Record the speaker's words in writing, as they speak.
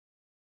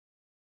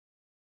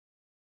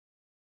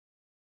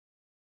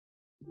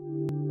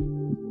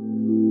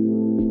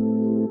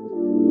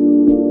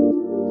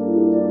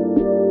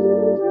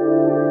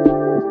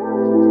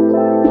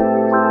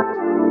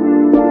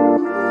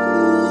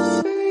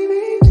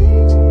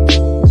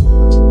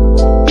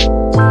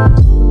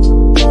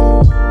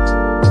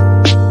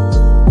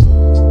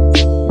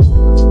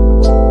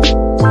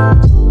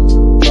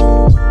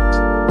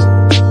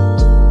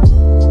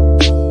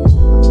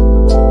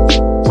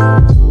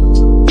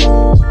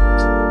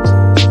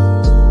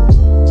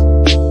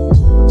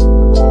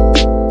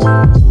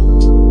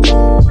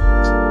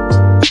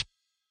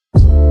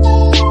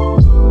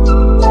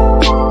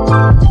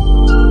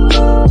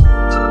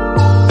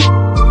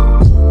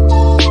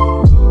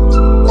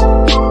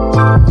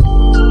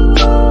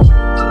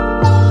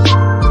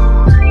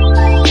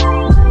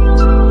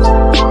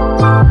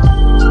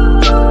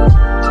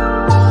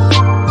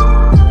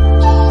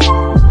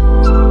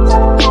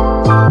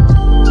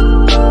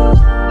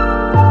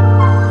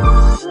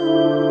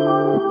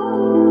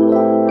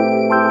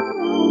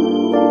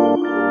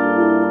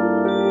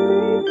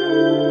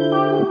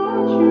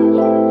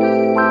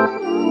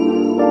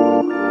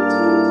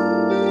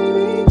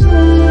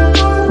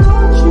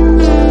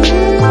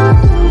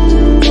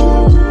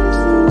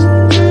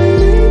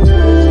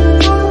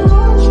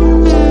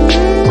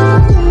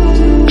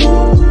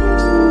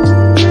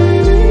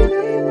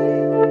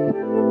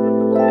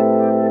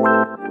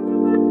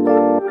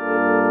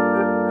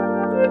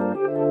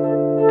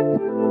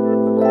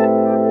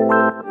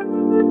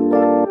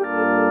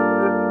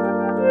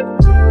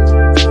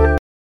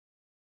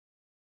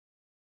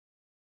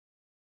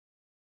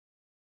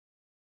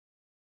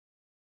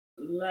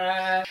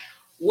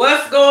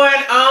What's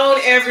going on,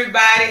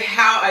 everybody?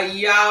 How are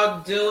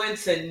y'all doing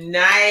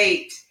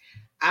tonight?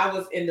 I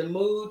was in the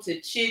mood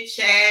to chit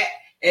chat,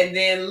 and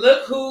then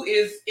look who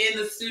is in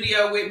the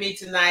studio with me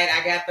tonight.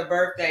 I got the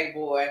birthday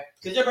boy.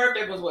 Because your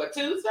birthday was what,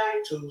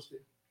 Tuesday?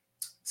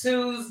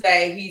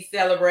 Tuesday. He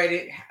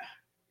celebrated.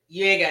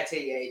 You ain't got to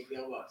tell your age. You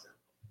don't want to.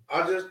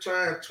 I just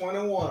turned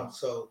 21,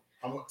 so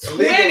I'm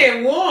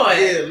 21.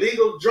 Yeah,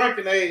 legal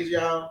drinking age,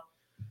 y'all.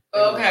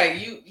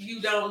 Okay,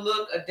 you don't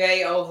look a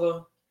day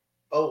over.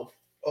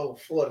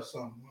 40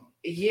 something.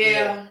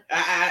 Yeah.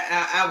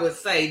 I would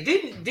say.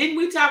 Didn't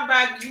we talk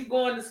about you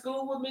going to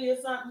school with me or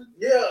something?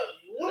 Yeah.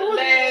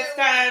 Last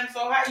time.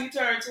 So how you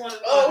turned 21?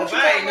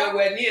 I ain't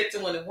nowhere near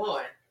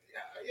 21.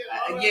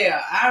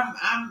 Yeah,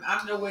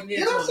 I'm nowhere near.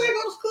 Did I say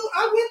go to school?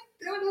 I went.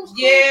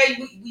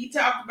 Yeah, we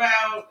talked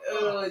about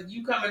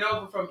you coming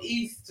over from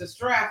East to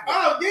Stratford.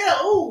 Oh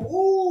yeah,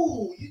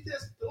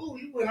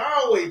 you went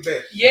all the way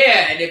back.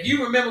 Yeah, and if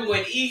you remember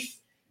when East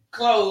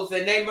closed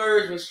and they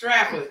merged with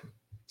Stratford,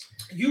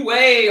 you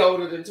way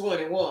older than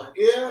 21.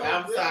 Yeah,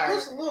 I'm sorry.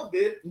 Just a little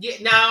bit. Yeah,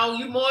 no,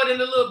 you more than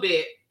a little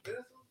bit.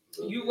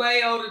 You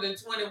way older than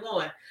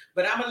 21,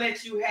 but I'm gonna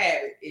let you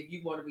have it if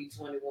you want to be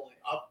 21.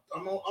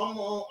 I'm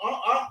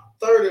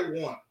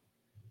 31.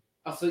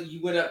 Oh, so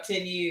you went up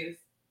 10 years.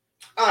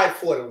 All right,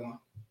 41.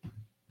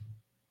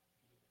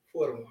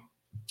 41.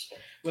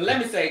 Well, let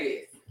me say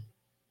this.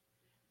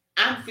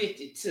 I'm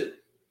 52.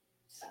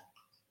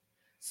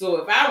 So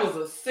if I was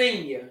a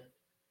senior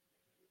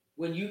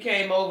when you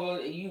came over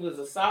and you was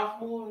a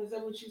sophomore, is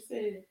that what you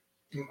said?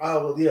 I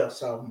was,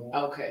 sophomore.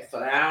 Okay, so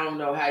I don't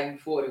know how you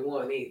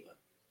 41 either.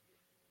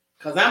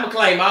 Because I'm going to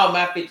claim all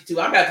my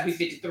 52. I'm about to be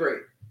 53.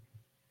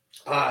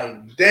 All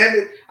right, damn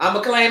it. I'm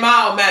going to claim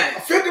all mine.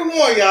 I'm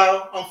 51,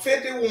 y'all. I'm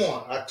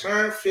 51. I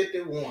turned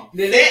 51. Now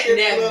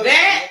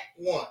that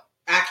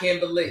I can't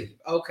believe.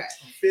 Okay.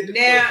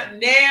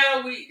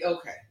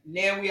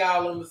 Now we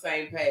all on the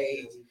same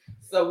page.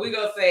 So we're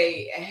going to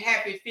say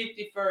happy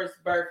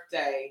 51st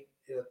birthday.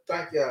 Yeah,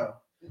 thank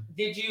y'all.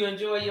 Did you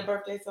enjoy your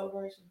birthday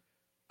celebration?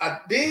 I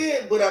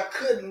did, but I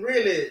couldn't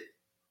really,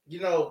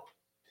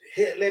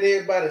 let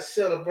everybody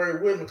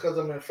celebrate with me because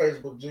I'm in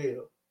Facebook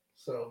jail.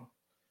 So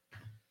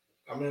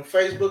I'm in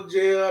Facebook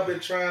jail. I've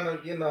been trying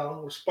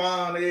to,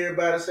 respond to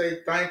everybody,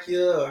 say thank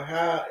you or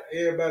how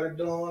everybody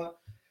doing.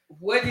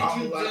 What did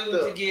you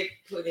do to get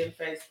put in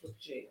Facebook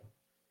jail?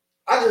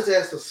 I just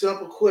asked a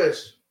simple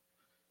question.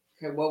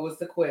 Okay, what was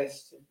the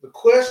question? The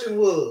question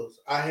was,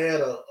 I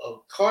had a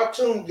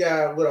cartoon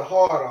guy with a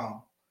heart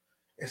on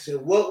and said,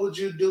 what would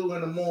you do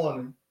in the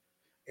morning?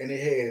 And it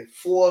had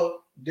 4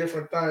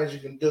 different things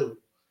you can do.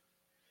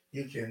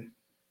 You can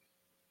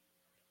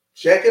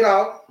check it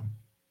out,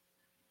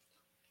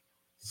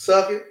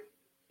 suck it,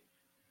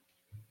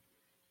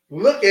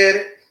 look at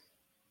it,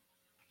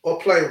 or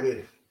play with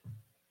it.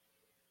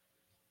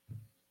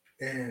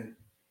 And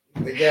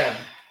they got me.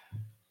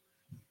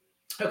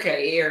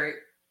 Okay, Eric.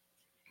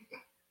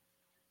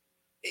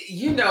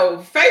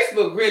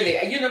 Facebook really,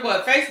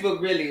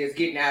 Facebook really is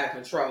getting out of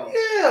control.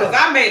 Yeah. Because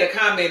I made a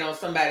comment on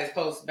somebody's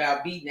post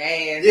about beating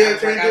ass. Yeah,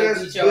 I would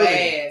beat your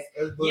ass.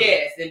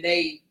 Yes, and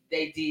they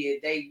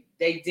did.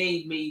 They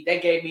deemed me, they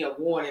gave me a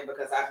warning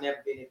because I've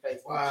never been in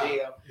Facebook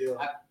jail. Yeah.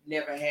 I've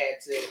never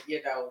had to,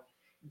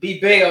 be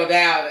bailed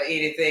out or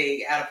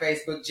anything out of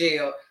Facebook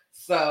jail.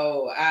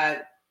 So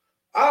I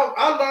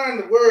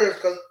learned the words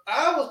because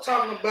I was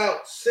talking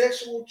about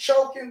sexual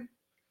choking.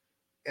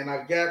 and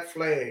I got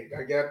flagged.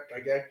 I got.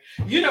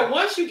 You know,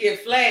 once you get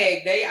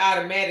flagged, they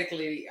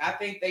automatically, I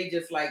think they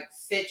just like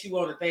set you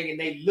on a thing and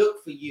they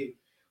look for you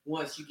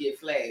once you get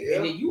flagged. Yeah.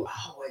 And then you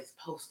always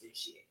posting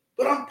shit.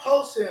 But I'm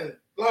posting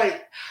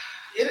like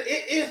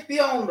it's be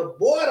on the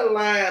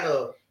borderline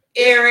of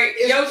Eric.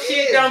 Your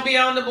shit don't be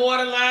on the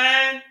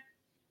borderline.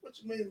 What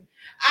you mean?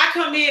 I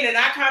come in and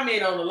I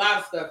comment on a lot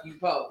of stuff you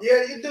post.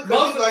 Yeah, you do.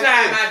 Most of the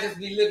time, I just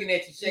be looking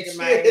at you, shaking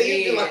my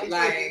head,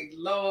 like,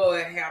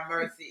 Lord have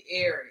mercy,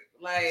 Eric.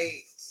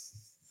 Like,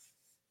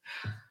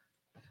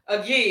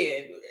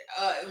 again,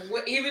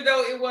 even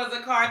though it was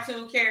a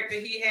cartoon character,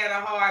 he had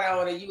a heart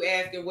on, and you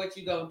asking what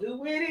you gonna do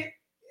with it.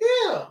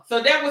 Yeah.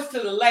 So that was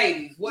to the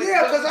ladies.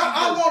 Because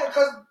I want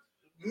because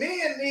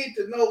men need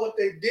to know what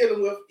they're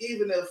dealing with,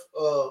 even if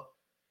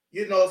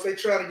if they're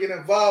trying to get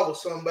involved with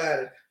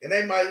somebody, and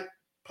they might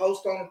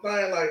post on the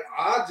thing like,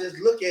 I'll just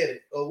look at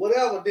it or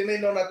whatever, then they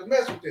know not to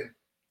mess with them.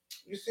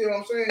 You see what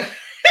I'm saying?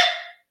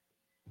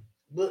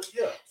 But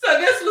yeah. So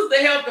this was to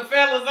help the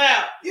fellas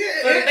out.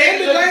 Yeah, so and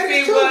they the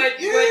ladies see too.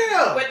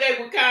 what they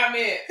would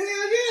comment.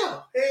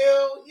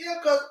 Hell yeah,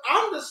 because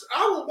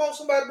I would want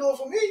somebody to do it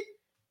for me.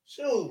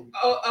 Shoot.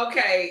 Oh,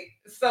 okay.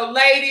 So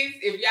ladies,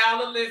 if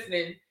y'all are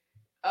listening,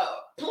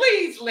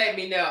 please let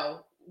me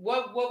know.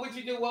 What would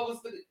you do? What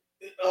was the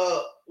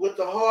with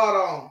the heart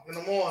on in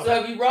the morning? So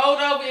if you rolled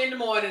over in the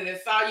morning and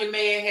saw your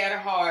man had a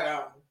heart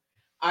on,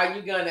 are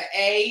you gonna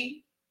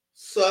A,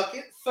 suck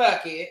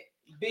it,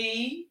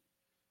 B,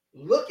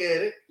 look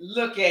at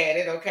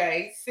it,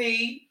 okay,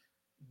 C,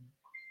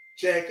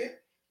 jack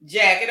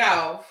it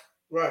off,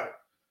 right?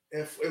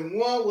 And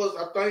one was,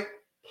 I think,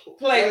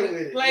 play with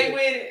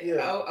it.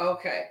 Yeah. Oh,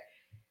 okay.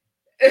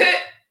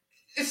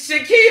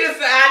 Shakita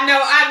said,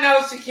 I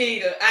know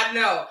Shakita. I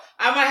know.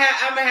 I'm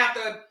gonna have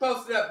to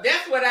post it up.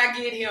 That's what I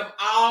get him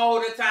all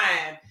the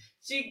time.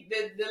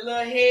 The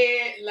little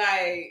head,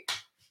 like,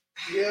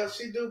 yeah,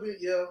 she do be,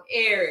 yeah.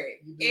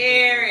 Eric.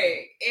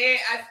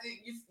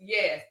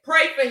 Yes.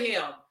 Pray for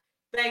him.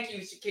 Thank you,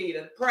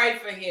 Shakita. Pray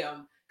for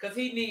him because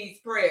he needs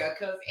prayer.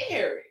 Because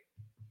Eric.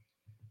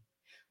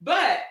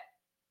 But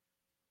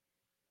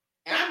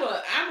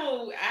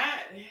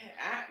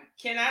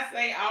can I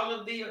say all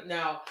of the?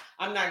 No,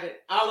 I'm not good.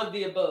 All of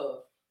the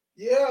above.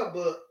 Yeah,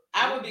 but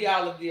I would be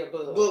all of the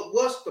above. But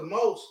what's the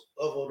most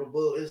of the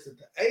above is the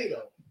A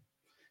though.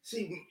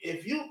 See,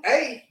 if you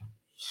A,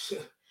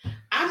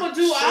 I'm gonna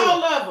do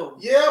all of them.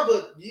 Yeah,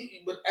 but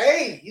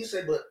A, you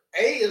say, but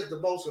A is the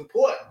most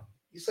important.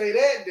 You say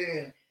that,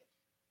 then.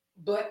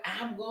 But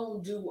I'm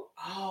gonna do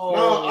all.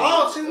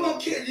 No, see,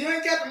 you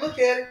ain't got to look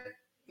at it.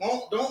 You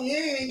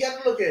ain't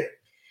got to look at it.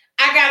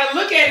 I gotta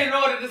look at it in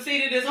order to see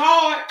that it's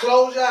hard.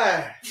 Close your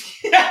eyes.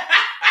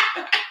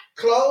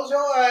 Close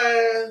your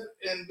eyes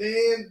and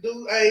then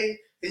do A,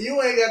 and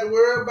you ain't got to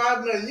worry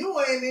about nothing. You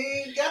ain't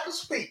even got to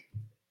speak.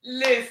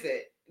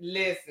 Listen.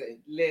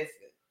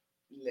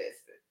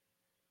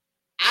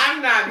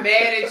 I'm not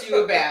mad at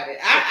you about it.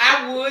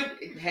 I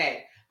would.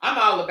 Hey, I'm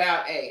all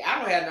about A. I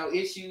don't have no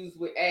issues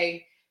with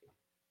A.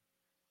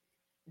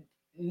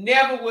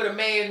 Never would a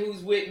man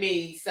who's with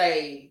me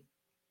say,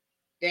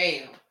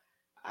 damn,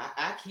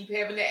 I keep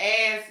having to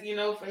ask,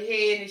 for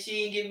head and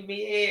she ain't giving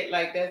me head.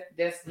 Like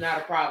that's not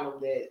a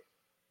problem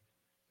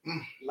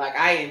like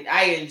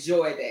I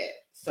enjoy that.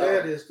 So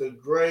that is the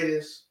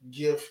greatest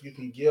gift you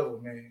can give a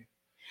man.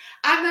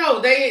 I know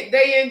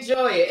they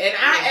enjoy it. And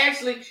I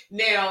actually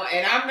now,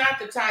 and I'm not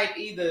the type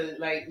either,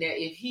 like now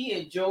if he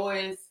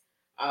enjoys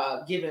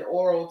giving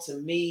oral to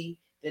me,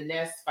 then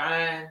that's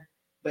fine.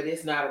 But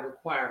it's not a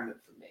requirement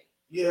for me.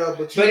 Yeah,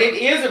 but it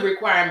is a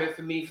requirement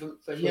for me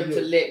for him to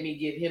let me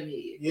give him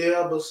head.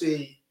 Yeah, but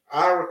see,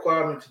 our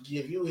requirement to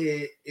give you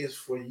head is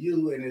for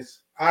you, and it's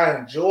our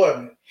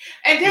enjoyment.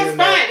 And that's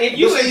fine. If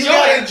you enjoy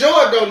it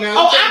though now.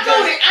 Oh, I'm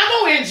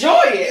gonna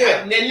enjoy it.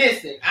 Yeah. Now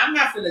listen, I'm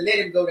not gonna let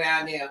him go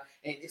down there.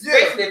 And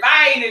especially if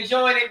I ain't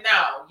enjoying it,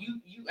 no.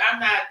 I'm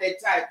not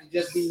that type to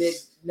just be let.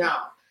 No,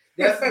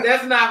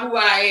 that's not who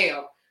I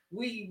am.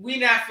 We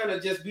not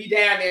gonna just be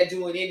down there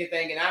doing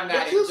anything, and I'm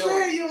not enjoying. But you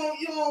say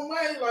you don't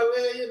mind, like,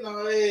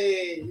 well,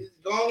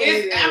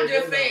 hey, I'm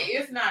just saying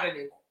it's not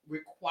a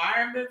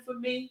requirement for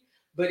me.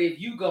 But if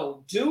you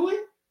go do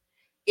it,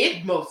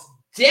 it most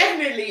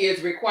definitely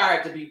is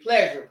required to be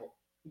pleasurable.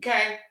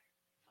 Okay.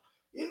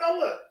 You know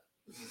what?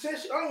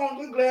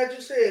 I'm glad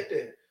you said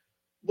that.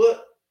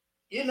 But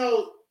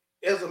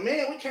as a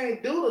man, we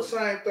can't do the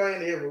same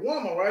thing to every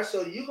woman, right?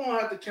 So you're gonna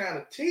have to kind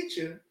of teach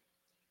him,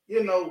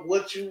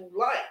 what you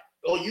like,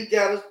 or you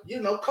gotta,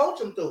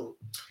 coach him through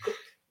it.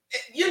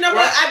 You know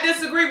what? I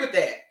disagree with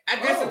that. I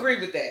disagree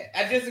with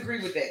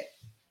that.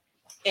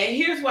 And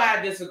here's why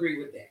I disagree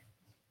with that.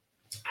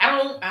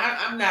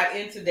 I'm not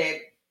into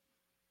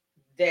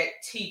that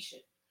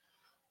teaching.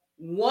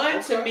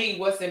 To me,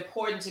 what's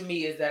important to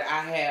me is that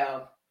I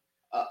have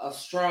a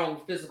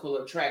strong physical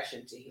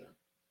attraction to him.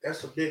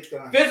 That's a big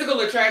thing. Physical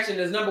attraction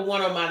is number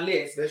one on my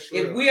list.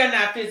 If we are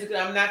not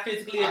I'm not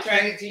physically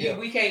attracted to you,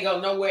 we can't go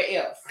nowhere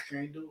else. I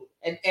can't do it.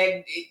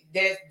 And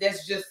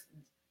that's just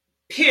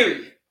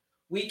period.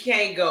 We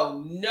can't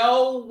go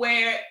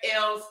nowhere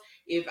else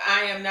if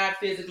I am not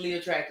physically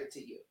attracted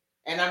to you,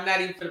 and I'm not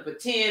even going to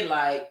pretend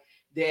like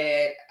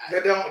that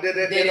it's going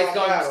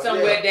to be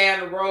somewhere down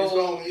the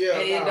road and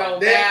it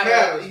don't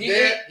matter.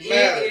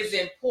 It is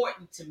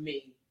important to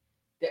me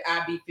that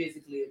I be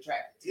physically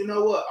attracted. You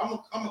know what? I'm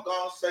gonna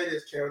go and say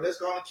this, Karen. Let's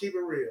go and keep it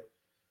real.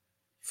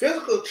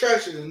 Physical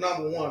attraction is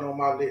number one on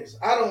my list.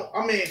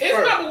 It's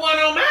first, number one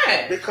on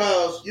mine.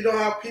 Because you know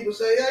how people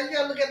say, yeah, you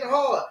gotta look at the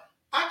heart.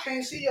 I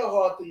can't see your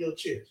heart through your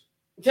chest.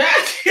 I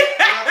can see your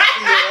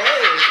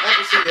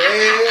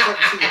ass. I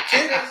can see your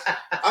titties.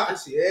 I can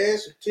see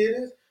ass, your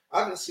titties.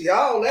 I can see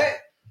all that.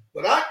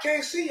 But I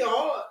can't see your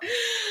heart.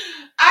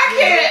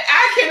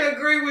 I can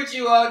agree with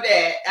you on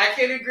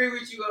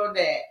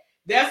that.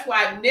 That's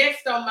why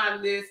next on my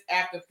list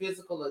after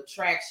physical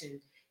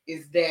attraction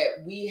is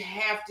that we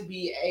have to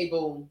be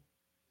able,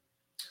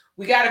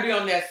 we got to be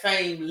on that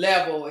same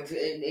level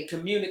in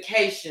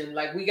communication.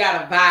 Like we got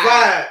to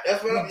vibe.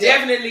 That's what we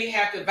definitely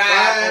have to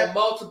vibe on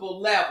multiple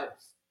levels.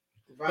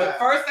 But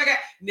first I got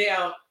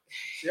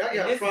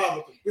a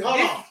problem with it.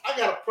 Hold on. I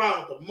got a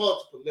problem with the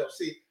multiple levels.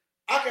 See,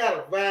 I got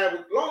to vibe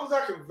with, as long as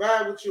I can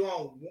vibe with you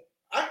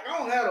I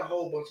don't have a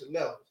whole bunch of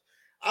levels.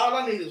 All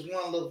I need is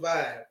one little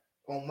vibe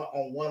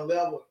on one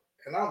level,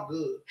 and I'm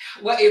good.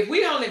 Well, if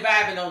we only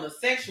vibing on a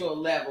sexual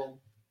level,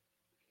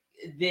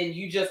 then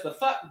you just a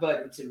fuck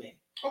buddy to me.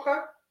 Okay.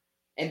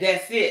 And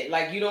that's it.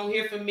 Like, you don't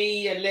hear from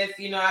me unless,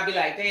 I'll be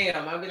like,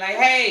 damn. I'll be like,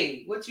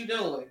 hey, what you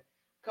doing?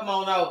 Come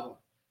on over.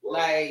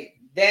 Like,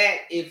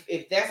 that,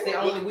 if that's the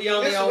only, we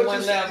only on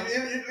one level.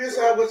 This is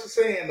what you're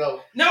saying,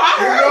 though. No,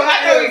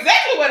 I know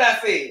exactly what I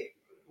said.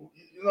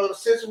 You know, the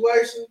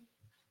situation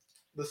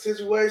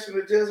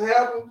that just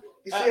happened,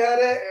 you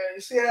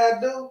see how I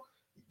do?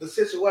 The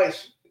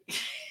situation.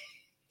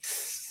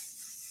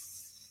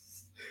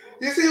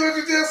 You see what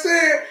you just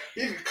said?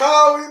 You can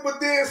call me,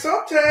 but then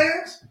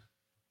sometimes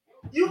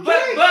you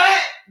can't.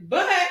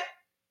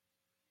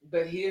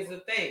 But here's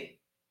the thing.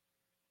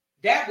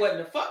 That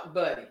wasn't a fuck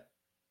buddy.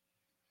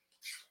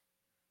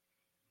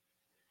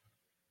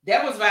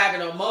 That was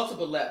vibing on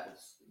multiple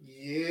levels.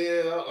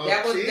 Yeah.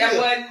 That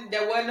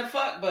wasn't a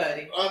fuck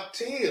buddy.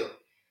 Until.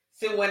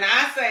 So when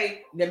I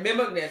say,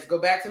 remember, let's go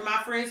back to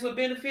my Friends with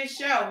Benefits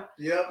show.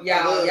 Yep.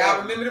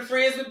 Y'all remember the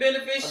Friends with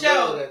Benefits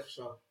show? That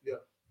show. Yeah.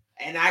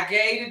 And I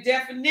gave the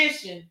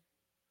definition.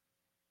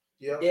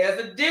 Yeah.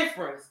 There's a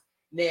difference.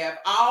 Now, if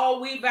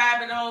all we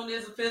vibing on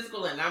is a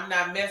physical and I'm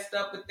not messed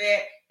up with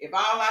that, if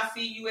all I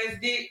see you as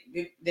dick,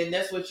 then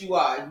that's what you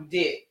are. You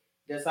dick.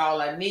 That's all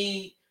I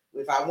need.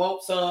 If I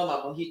want some,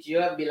 I'm going to hit you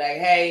up and be like,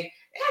 hey,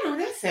 I know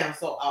that sounds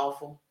so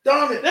awful.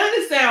 Don't it?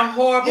 Doesn't it sound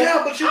horrible?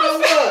 Yeah, but you know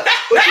what?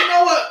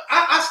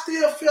 I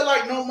still feel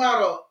like no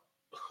matter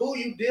who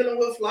you dealing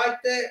with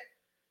like that,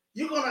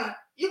 you're gonna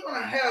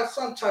have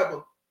some type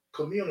of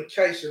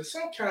communication,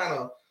 some kind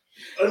of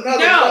another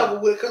level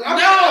with. Cause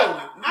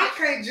I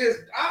can't just.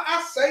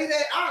 I say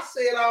that. I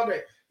say it all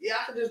day. Yeah,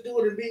 I can just do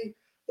it and be.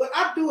 But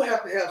I do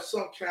have to have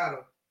some kind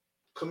of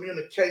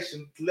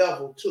communication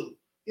level too.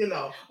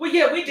 Well,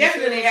 yeah, we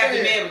definitely have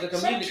to be able to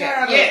communicate.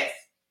 Yes.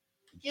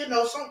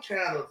 Some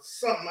kind of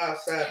something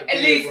outside the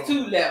At least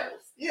 2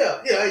 levels.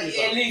 Yeah.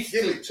 At least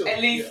two. At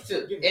least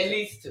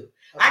two.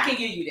 I can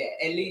give you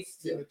that. At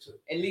least 2. Give me 2.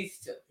 At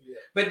least 2. Yeah.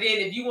 But then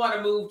if you want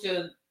to move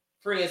to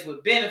Friends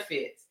with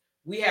Benefits,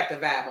 we have to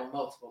vibe on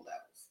multiple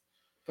levels.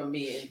 For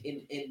me,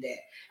 in that,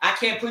 I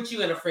can't put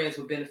you in a Friends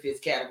with Benefits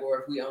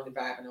category if we only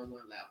vibing on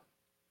one level.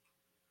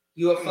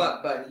 You a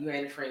fuck buddy. You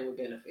ain't a friend with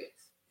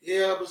benefits.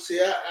 Yeah, but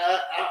see,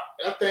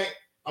 I think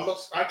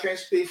I can't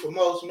speak for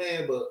most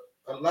men, but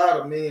a lot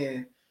of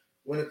men,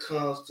 when it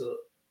comes to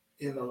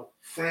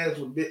friends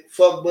with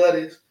fuck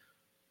buddies,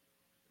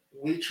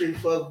 we treat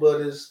fuck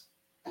buddies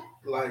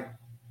like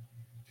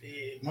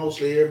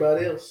mostly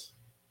everybody else,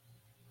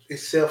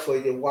 except for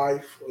your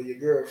wife or your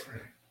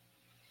girlfriend.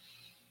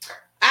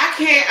 I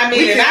can't.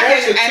 We can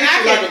actually treat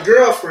you like a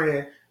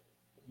girlfriend,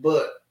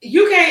 but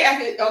you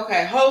can't.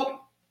 Okay,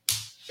 Hope,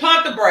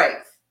 pump the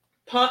brakes.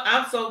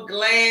 I'm so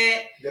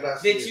glad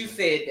that you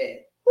said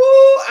that.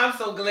 Woo! I'm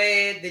so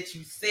glad that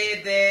you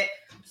said that.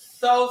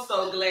 So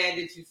glad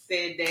that you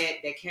said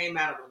that. That came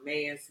out of a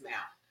man's mouth.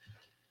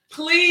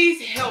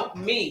 Please help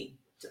me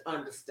to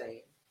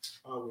understand.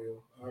 I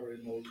will. I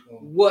already know what's going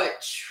on.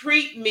 What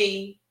treat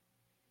me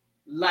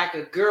like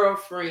a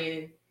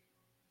girlfriend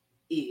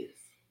is.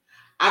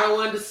 I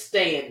don't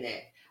understand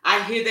that.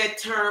 I hear that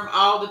term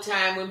all the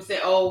time when we say,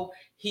 "Oh,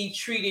 he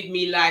treated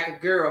me like a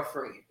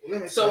girlfriend."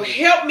 So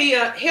help me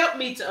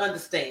to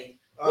understand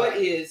what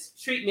is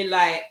treat me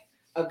like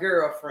a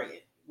girlfriend.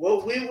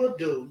 What we will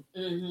do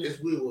is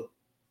we will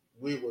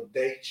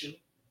date you.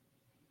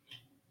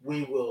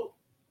 We won't,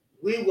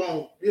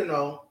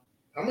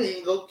 I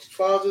mean, go as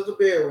far as the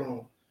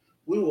bedroom.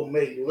 We will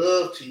make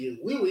love to you.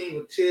 We will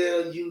even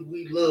tell you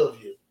we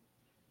love you.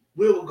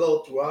 We will go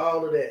through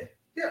all of that.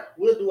 Yeah,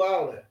 we'll do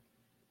all that.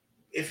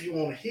 If you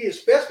want to hear,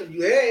 especially if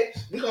you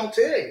ask, we're going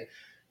to tell you.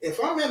 If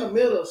I'm in the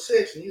middle of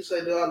sex and you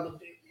say, "Do I love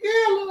you?" Yeah,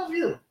 I love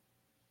you.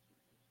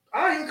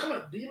 I ain't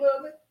coming. Do you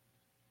love me?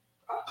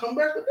 I'll come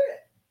back with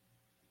that.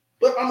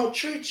 But I'm going to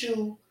treat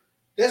you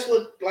That's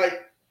what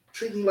like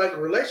treating like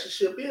a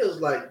relationship is,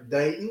 like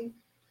dating.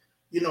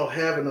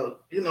 Having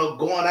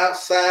going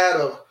outside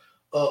of,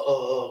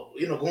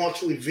 going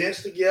to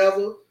events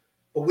together.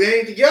 But we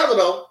ain't together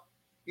though.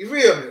 You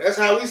feel me? That's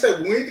how we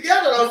say we ain't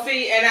together though.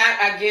 See, and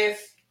I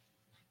guess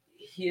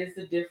here's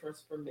the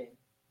difference for me.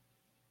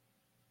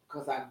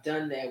 Because I've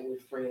done that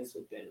with friends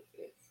with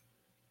benefits.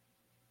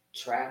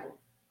 Travel.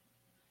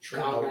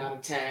 Gone out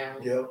of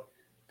town. Yep.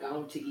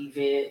 Gone to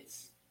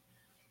events.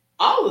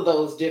 All of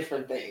those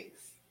different things.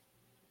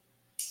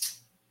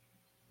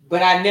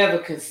 But I never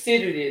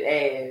considered it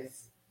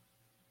as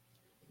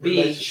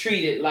being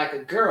treated like a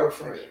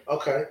girlfriend.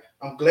 Okay.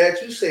 I'm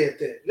glad you said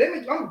that.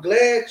 I'm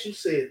glad you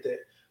said that.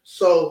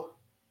 So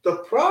the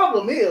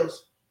problem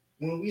is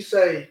when we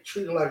say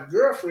treated like a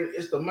girlfriend,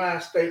 it's the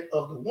mind state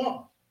of the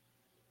woman.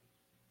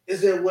 Is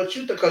that what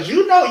you think? Because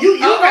you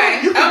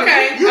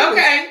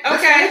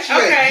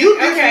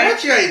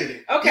differentiated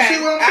it. Okay. You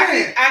see what I'm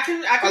saying? I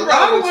can a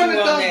lot of women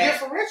don't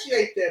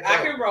differentiate that.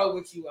 I can roll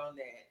with you on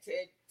that.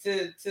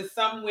 To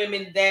some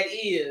women, that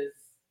is.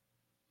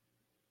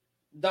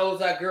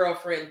 Those are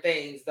girlfriend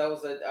things.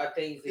 Those are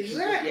things that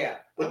exactly. You do. Yeah.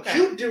 But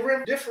you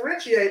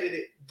differentiated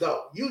it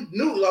though. You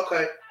knew,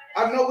 okay,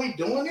 I know we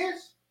doing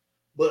this,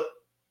 but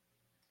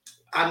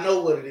I know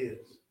what it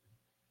is.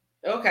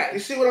 Okay. You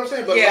see what I'm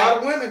saying? But a lot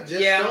of women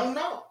just don't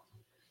know.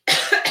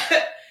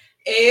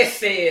 Ed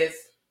says,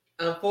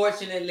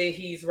 unfortunately,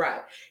 he's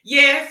right.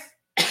 Yes.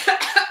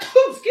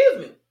 Excuse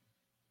me.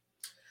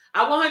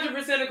 I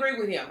 100% agree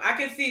with him. I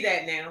can see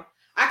that now.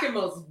 I can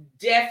most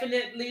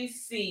definitely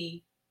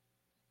see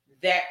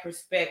that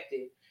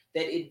perspective,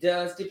 that it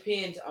does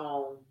depend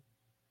on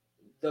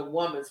the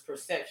woman's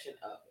perception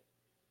of it.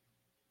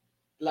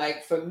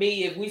 Like for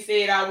me, if we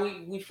said,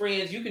 we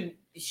friends, you can,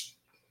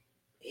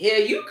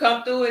 you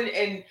come through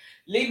and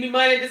leave me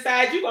money to the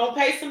side, you're going to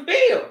pay some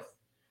bills.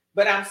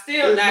 But I'm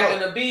still not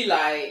going to be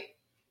like,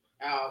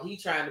 oh, he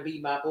trying to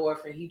be my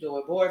boyfriend. He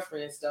doing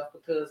boyfriend stuff,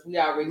 because we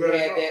already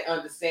had that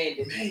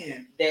understanding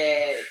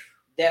that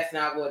that's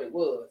not what it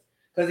was.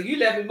 Because if you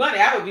left me money,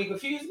 I would be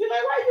confused. Be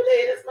like, why you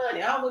leave this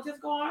money? I would just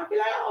go on and be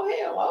like, oh,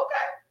 hell,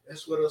 okay.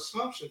 That's where the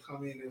assumption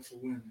come in there for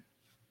women.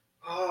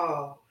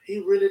 Oh, he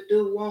really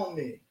do want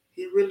me.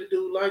 He really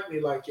do like me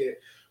like that.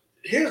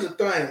 Here's the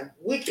thing.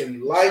 We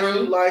can like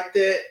you like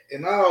that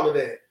and all of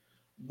that.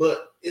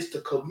 But it's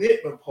the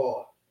commitment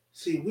part.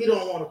 See, we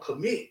don't want to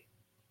commit.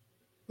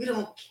 We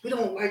don't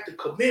like the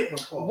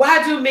commitment part.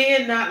 Why do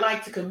men not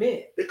like to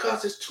commit?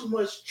 Because it's too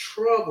much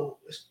trouble.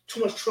 It's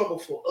too much trouble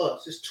for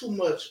us. It's too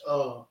much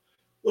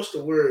what's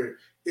the word?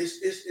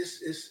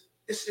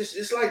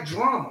 It's like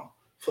drama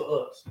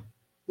for us.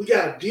 We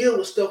gotta deal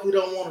with stuff we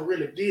don't want to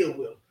really deal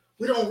with.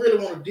 We don't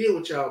really want to deal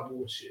with y'all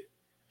bullshit.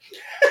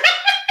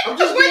 I'm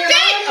just being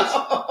honest.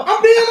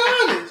 I'm being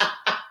honest.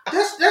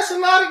 That's a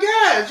lot of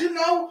guys. We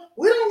don't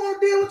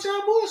want to deal with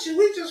y'all bullshit.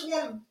 We just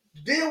want to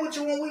deal with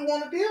you when we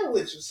want to deal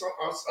with you.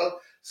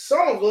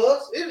 Some of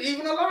us,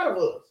 even a lot of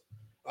us.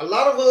 A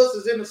lot of us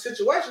is in a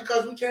situation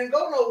because we can't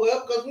go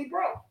nowhere because we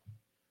broke.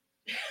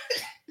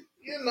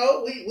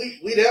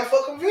 We there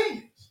for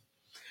convenience.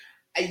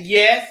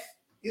 Yes.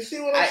 You see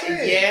what I'm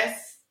saying?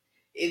 Yes.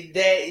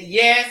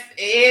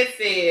 Ed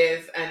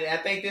says, and I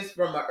think this is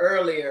from an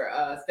earlier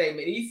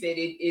statement. He said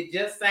it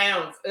just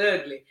sounds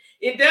ugly.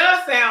 It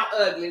does sound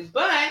ugly,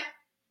 but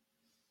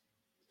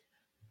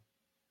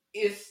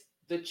it's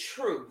the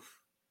truth.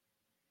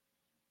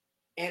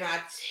 And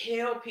I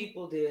tell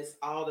people this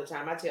all the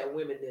time. I tell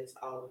women this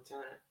all the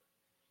time.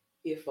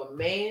 If a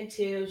man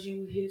tells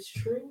you his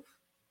truth,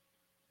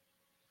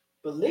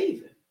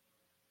 believe him.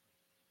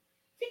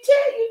 If he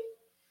tell you,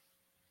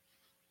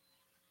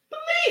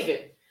 believe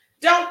him.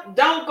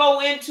 Don't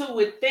go into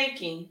it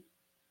thinking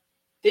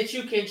that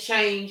you can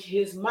change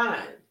his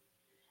mind.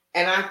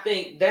 And I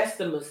think that's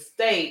the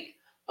mistake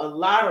a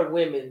lot of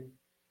women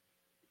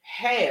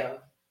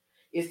have,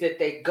 is that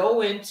they go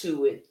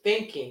into it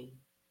thinking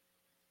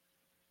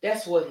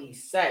that's what he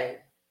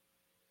said.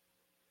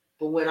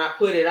 But when I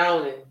put it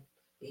on him,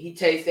 he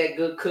tastes that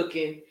good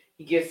cooking,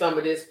 he gets some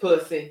of this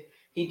pussy,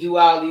 he do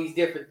all these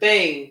different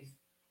things,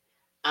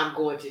 I'm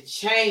going to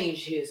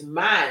change his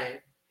mind.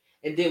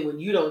 And then when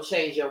you don't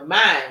change your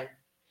mind,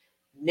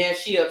 now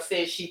she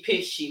upset, she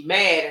pissed, she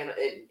mad,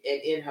 and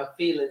in her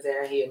feelings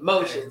and her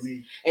emotions,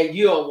 and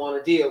you don't want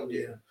to deal with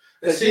it.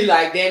 Because you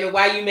like, damn it,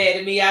 why you mad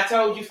at me? I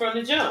told you from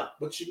the jump.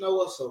 But you know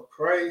what's so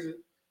crazy?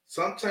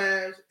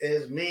 Sometimes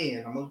as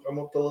men, I'm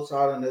gonna throw us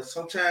out in there.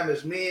 Sometimes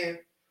as men,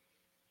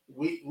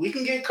 we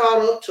can get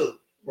caught up too,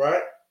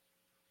 right?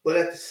 But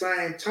at the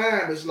same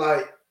time, it's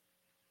like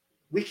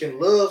we can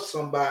love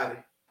somebody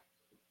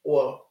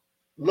or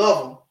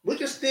love them. We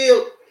can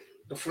still,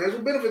 the friends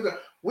with benefits,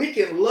 we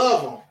can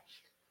love them,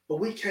 but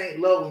we can't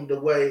love them the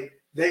way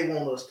they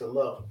want us to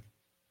love them.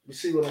 You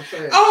see what I'm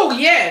saying? Oh,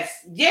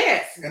 yes. And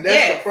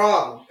that's the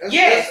problem.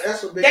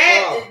 That's a big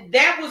problem.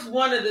 That was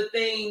one of the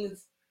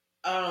things,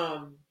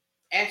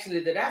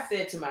 actually, that I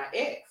said to my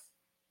ex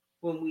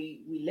when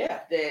we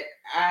left, that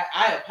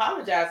I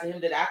apologized to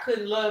him that I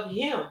couldn't love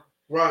him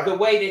the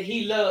way that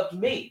he loved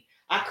me.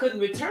 I couldn't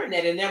return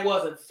that, and that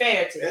wasn't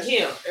fair to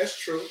him. That's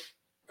true.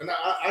 And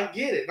I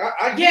get it. I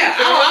I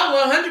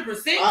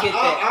 100% get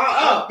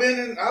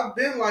that. I've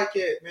been like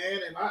that, man,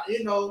 and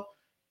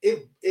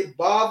it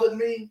bothered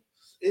me.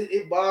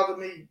 It bothered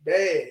me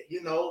bad,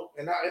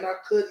 and I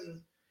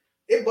couldn't.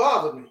 It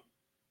bothered me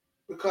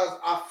because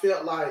I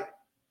felt like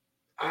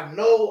I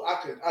know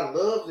I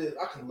love this.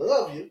 I can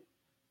love you,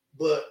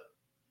 but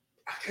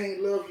I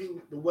can't love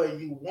you the way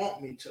you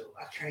want me to.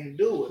 I can't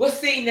do it. Well,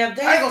 see, now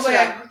that's I ain't gonna say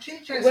I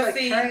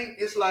can't.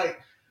 It's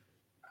like,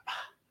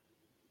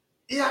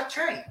 yeah, I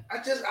can't.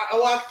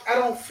 I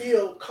don't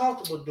feel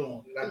comfortable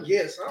doing it. I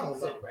guess I don't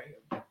know.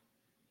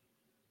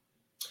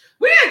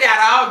 We done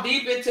got all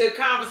deep into the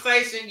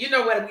conversation. You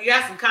know what? We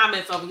got some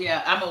comments over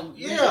here.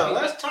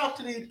 Let's talk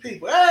to these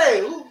people.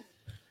 Hey,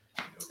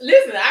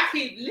 listen, I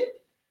keep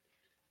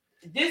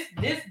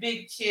this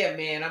big chair,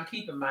 man. I'm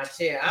keeping my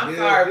chair. I'm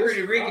sorry,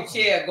 Pretty Ricky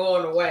chair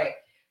going away.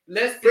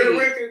 Let's see. Pretty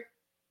Ricky,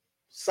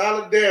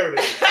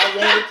 solidarity. I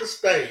want it to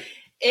stay.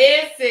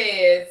 It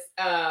says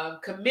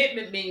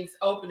commitment means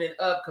opening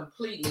up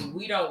completely.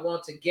 We don't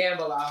want to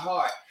gamble our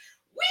heart.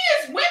 We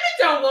as women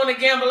don't want to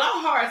gamble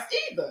our hearts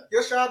either.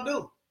 Yes, y'all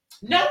do.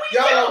 No, we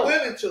don't.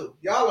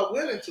 Y'all are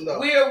willing to though.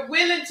 We're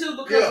willing to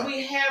because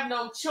we have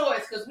no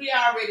choice because we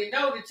already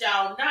know that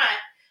y'all not.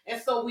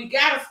 And so we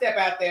got to step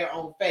out there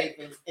on faith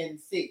and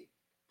see.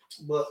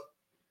 But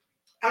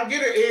I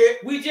get it,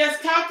 Ed. We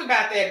just talked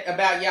about that,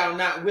 about y'all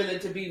not willing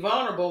to be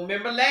vulnerable.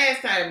 Remember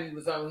last time we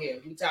was on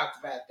here, we talked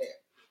about that.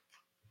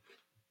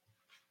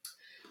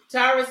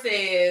 Tara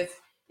says,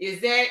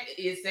 is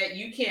that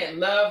you can't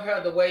love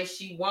her the way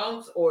she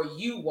wants or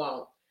you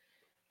won't?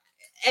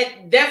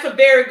 And that's a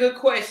very good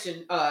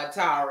question,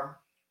 Tara.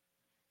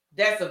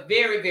 That's a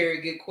very,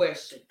 very good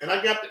question. And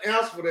I got the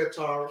answer for that,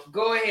 Tara.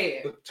 Go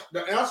ahead.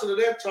 The answer to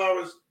that,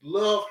 Tara, is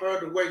love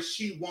her the way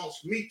she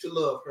wants me to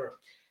love her.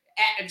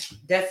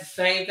 That's the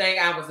same thing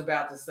I was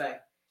about to say.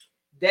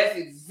 That's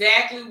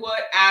exactly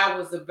what I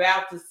was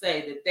about to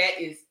say.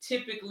 That is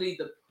typically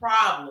the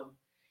problem,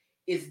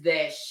 is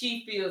that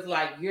she feels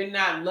like you're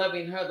not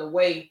loving her the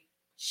way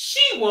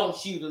she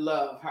wants you to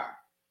love her,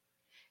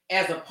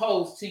 as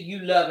opposed to you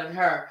loving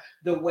her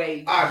the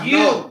way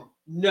you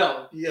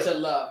know to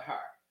love her.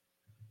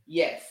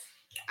 Yes,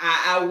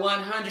 I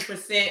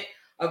 100%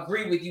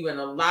 agree with you, and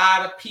a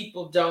lot of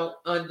people don't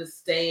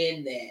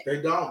understand that.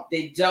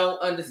 They don't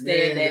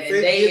understand that, and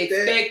they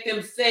expect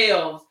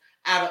themselves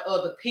out of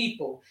other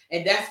people.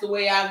 And that's the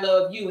way I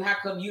love you. How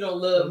come you don't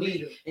love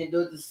me and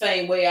do the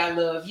same way I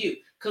love you?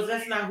 Because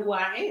that's not who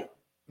I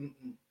am.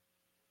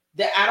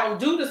 That I don't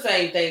do the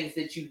same things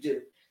that you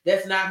do.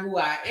 That's not who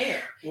I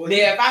am. Well, now,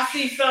 if I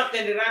see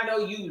something that I know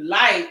you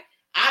like,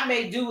 I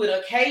may do it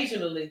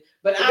occasionally,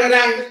 but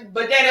that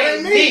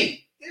ain't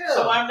me. Yeah.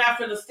 So I'm not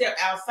going to step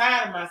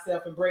outside of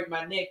myself and break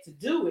my neck to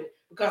do it,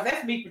 because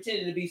that's me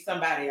pretending to be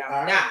somebody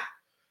I'm not.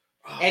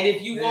 And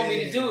if you want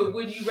me to do it,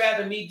 wouldn't you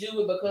rather me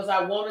do it because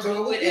I want to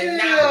do it and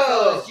not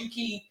because you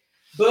keep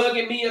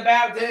bugging me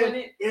about doing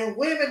it? And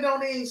women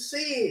don't even see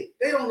it.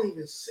 They don't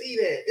even see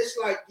that. It's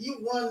like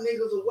you run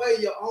niggas away,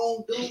 your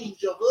own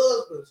dudes, your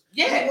husbands.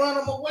 Yeah. You run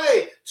them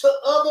away to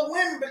other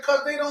women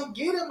because they don't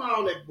get them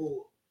all that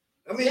bull.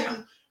 I mean,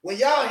 when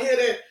y'all hear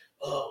that,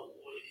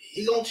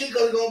 he gonna cheat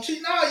because he gonna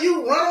cheat. Nah,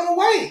 you run them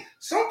away.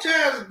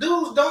 Sometimes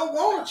dudes don't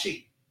want to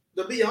cheat.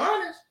 To be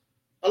honest,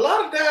 a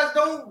lot of guys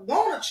don't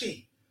want to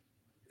cheat.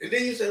 And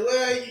then you say,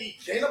 well,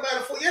 ain't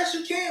nobody force. Yes,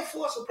 you can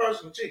force a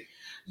person to cheat.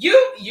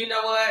 You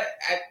know what?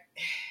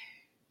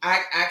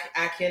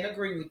 I can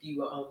agree with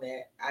you on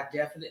that. I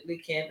definitely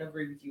can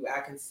agree with you. I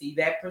can see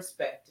that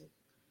perspective.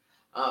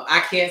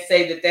 I can't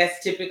say that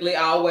that's typically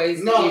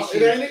always the issue.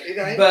 It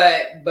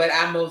ain't. But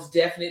I most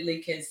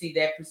definitely can see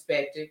that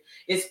perspective,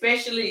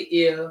 especially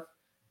if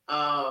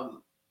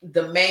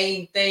the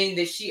main thing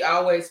that she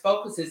always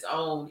focuses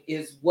on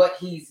is what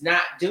he's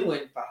not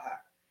doing for her.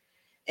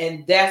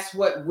 And that's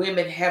what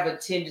women have a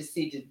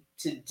tendency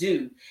to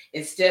do,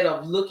 instead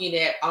of looking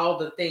at all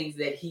the things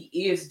that he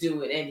is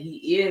doing and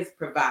he is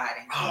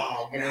providing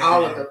and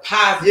all of the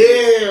positives.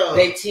 Yeah.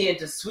 They tend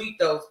to sweep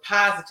those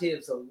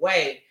positives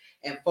away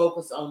and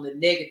focus on the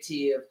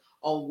negative,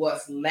 on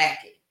what's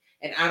lacking.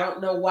 And I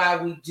don't know why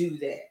we do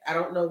that. I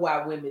don't know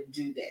why women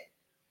do that.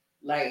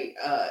 Like,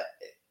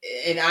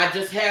 and I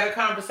just had a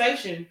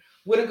conversation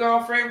with a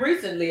girlfriend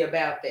recently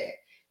about that.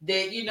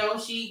 That,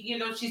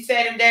 she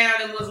sat him down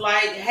and was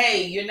like,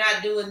 hey, you're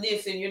not doing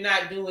this and you're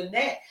not doing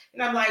that.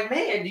 And I'm like,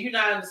 man, do you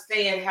not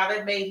understand how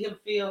that made him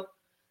feel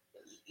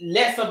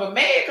less of a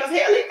man? Because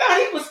hell, he thought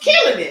he was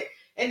killing it.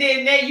 And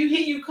then now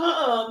you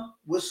come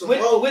with some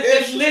with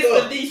this list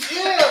stuff. Of these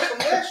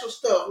some extra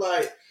stuff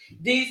like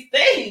these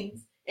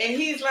things. And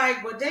he's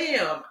like, well,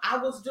 damn, I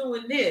was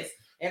doing this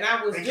and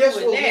I was doing guess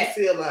what that.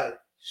 We feel like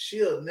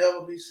she'll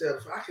never be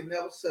satisfied. I can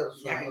never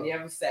satisfy her. I can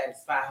never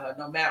satisfy her.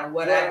 No matter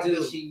what I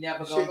do, she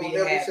never gonna be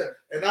happy.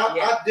 And I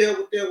dealt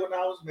with that when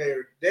I was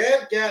married.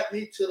 That got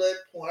me to that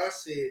point. I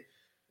said,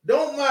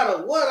 don't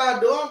matter what I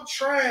do, I'm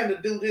trying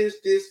to do this,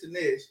 and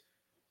this.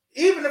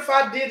 Even if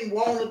I didn't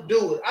want to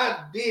do it,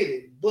 I did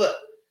it. But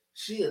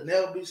she'll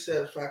never be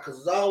satisfied because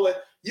it's always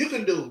you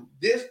can do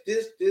this,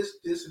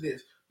 and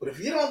this. But if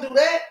you don't do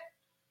that,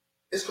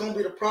 it's gonna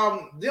be the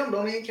problem. Them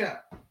don't even count.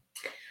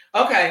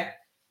 Okay.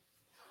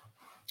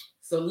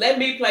 So let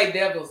me play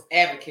devil's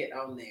advocate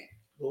on that.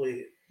 Go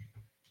ahead.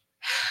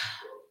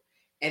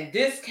 And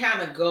this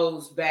kind of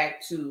goes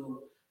back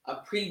to a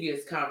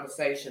previous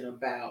conversation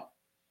about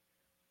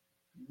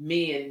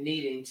men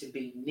needing to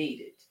be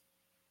needed.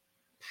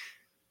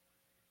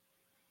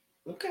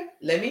 Okay,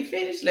 let me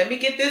finish. Let me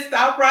get this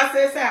thought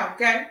process out,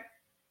 okay?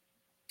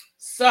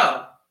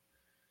 So,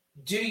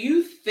 do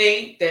you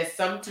think that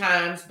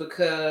sometimes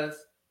because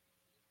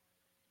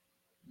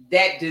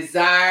that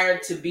desire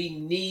to be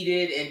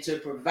needed and to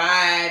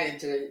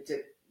provide and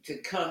to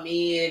come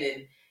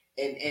in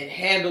and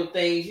handle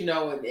things, you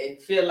know,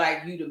 and feel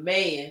like you the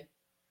man,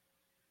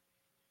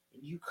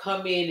 and you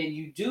come in and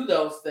you do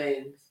those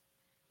things,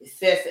 it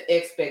sets an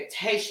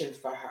expectation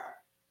for her.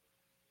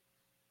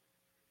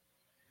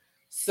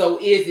 So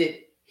is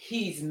it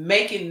he's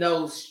making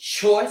those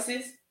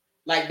choices?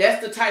 Like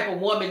that's the type of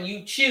woman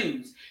you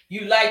choose.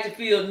 You like to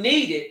feel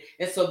needed,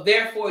 and so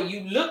therefore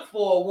you look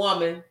for a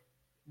woman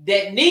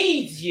that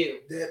needs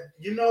you. That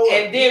you know.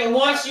 And then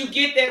once you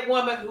get that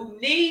woman who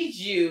needs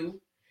you,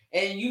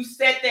 and you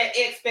set that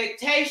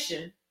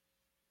expectation,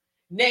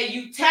 now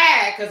you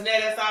tired because now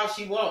that's all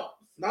she wants.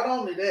 Not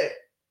only that,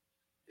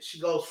 she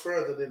goes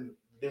further than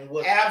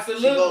what.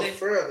 Absolutely. She goes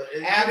further.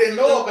 And you didn't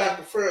know about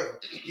the further.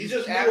 You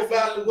just knew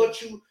about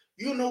what you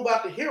knew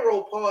about the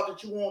hero part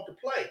that you want to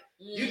play.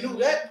 Mm-hmm. You knew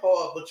that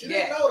part, but you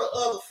didn't know the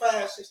other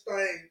 5-6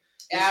 things.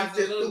 That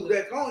you just threw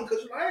that on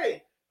because you're like,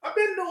 hey, I've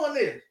been doing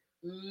this.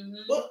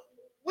 Mm-hmm. But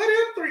where did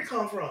them 3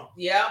 come from?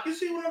 Yeah. You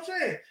see what I'm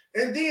saying?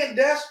 And then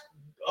that's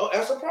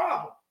a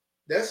problem.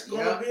 That's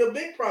going to be a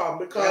big problem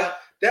because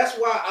that's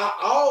why I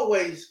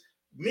always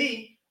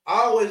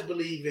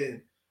believe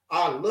in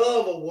I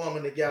love a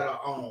woman that got her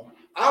own.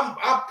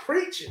 I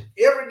preach it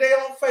every day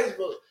on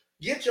Facebook.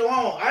 Get your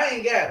own. I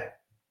ain't got it.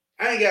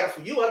 I ain't got it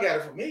for you. I got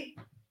it for me.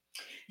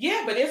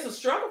 Yeah, but it's a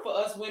struggle for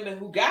us women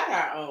who got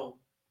our own.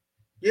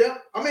 Yeah,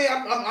 I mean,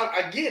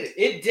 I get it.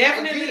 It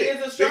definitely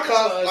is a struggle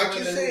because, for us like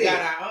women who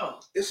got our own.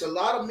 It's a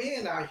lot of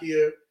men out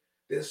here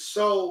that's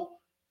so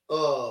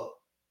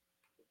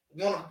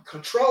want to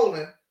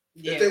controlling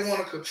that they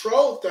want to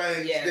control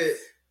things.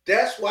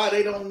 That's why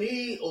they don't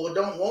need or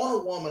don't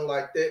want a woman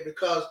like that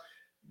because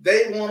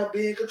they want to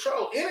be in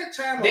control.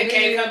 Anytime they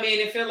can't come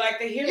in and feel like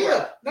the hero.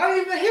 Yeah, not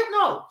even a hero.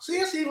 No. See,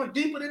 it's even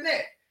deeper than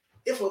that.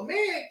 If a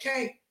man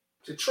can't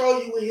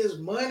control you with his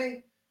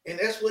money and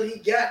that's what he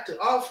got to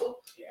offer,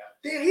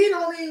 then he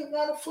don't even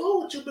want to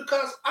fool with you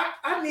because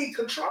I need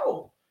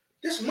control.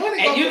 This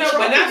money. And you know,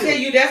 when I tell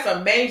you that's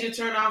a major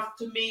turnoff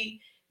to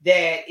me,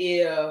 that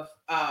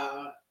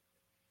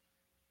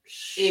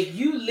if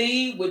you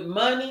leave with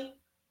money,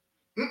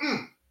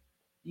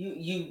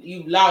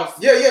 you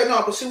lost. Yeah,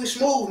 no, but see, we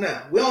smooth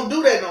now. We don't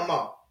do that no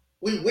more.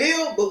 We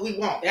will, but we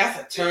won't. That's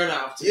a turn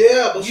off.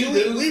 Yeah, but see,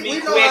 we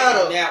know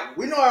how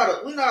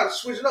to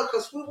switch it up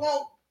because we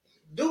won't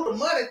do the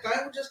money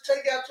thing. We just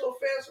take out to a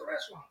fancy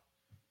restaurant.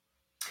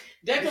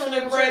 That don't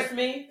impress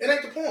me. It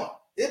ain't the point.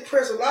 It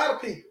impresses a lot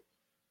of people.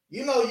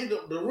 You know,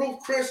 the Ruth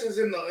Chris's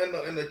and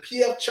the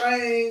PF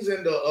Chains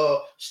and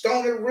the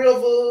Stony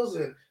Rivers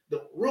and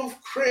the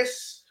Ruth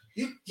Chris.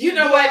 You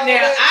know what?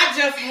 Now I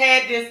just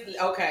had this.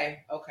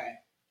 Okay.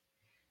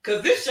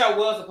 Because this show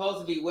was supposed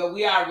to be where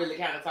we are really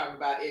kind of talking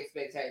about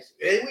expectations.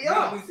 Hey, we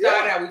are. We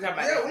started out, we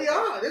talking about we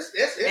are. This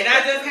and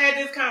I just had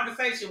this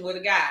conversation with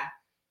a guy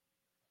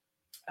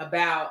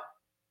about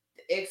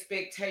the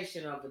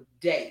expectation of a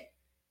date.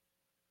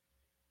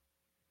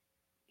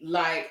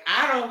 Like,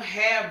 I don't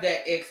have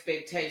that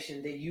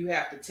expectation that you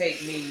have to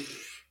take me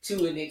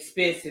to an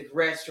expensive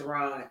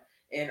restaurant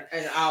and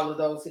all of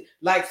those.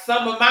 Like,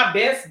 some of my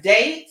best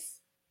dates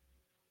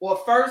or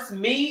first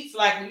meets,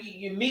 like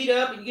you meet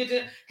up and you get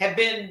to have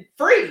been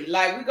free.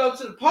 Like, we go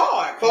to the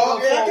park.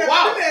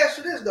 Let me ask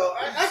you this though.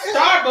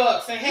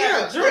 Starbucks and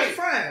have a drink. That's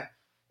fine.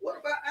 What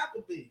about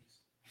Applebee's?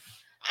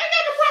 I ain't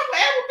got no problem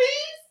with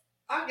Applebee's.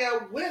 I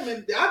got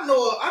women. I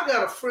know. I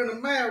got a friend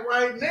of mine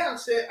right now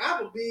said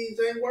Applebee's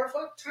ain't worth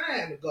her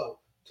time to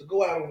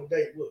go out on a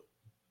date with.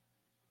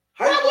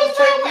 How you gonna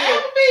take me to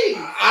Applebee's?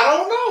 I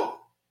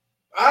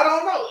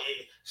don't know.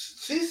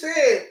 She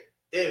said,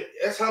 if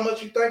that's how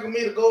much you think of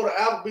me to go to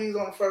Applebee's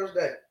on the first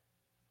date.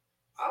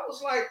 I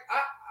was like,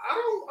 I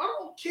don't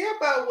care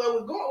about where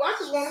we're going. I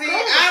just want to go.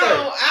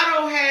 I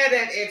don't have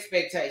that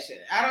expectation.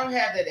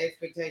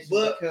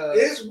 But because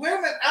there's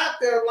women out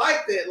there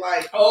like that.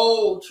 Like,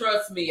 oh,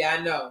 trust me,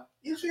 I know.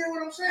 You see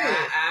what I'm saying?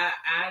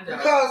 I know.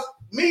 Because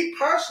me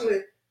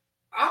personally,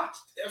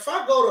 if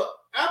I go to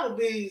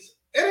Applebee's,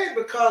 it ain't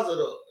because of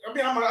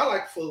I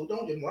like food.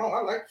 Don't get me wrong,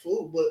 I like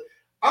food, but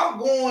I'm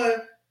going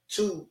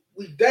to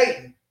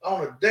dating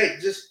on a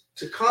date just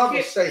to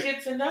conversate.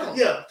 Get to know.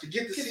 Yeah, to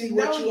get to see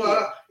what you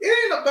are.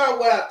 It ain't about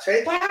what I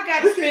take. Why I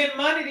got to spend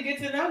money to get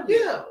to know you?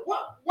 Yeah.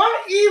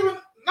 Why even?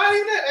 Not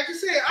even that. Like I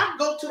said, I can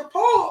go to the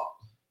park.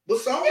 But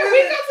some we go to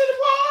the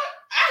park.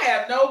 I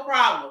have no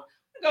problem.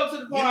 We go to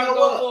the park,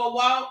 go for a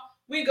walk.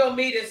 We can go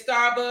meet at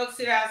Starbucks,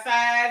 sit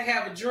outside,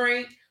 have a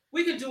drink.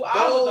 We can do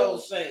all of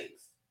those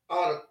things.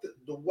 Are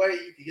the way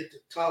you can get to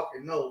talk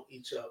and know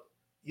each other.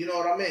 You know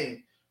what I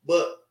mean?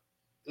 But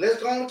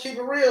let's go and keep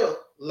it real,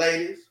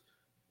 ladies.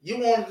 You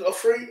want a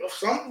free,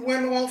 some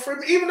women want free,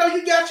 even though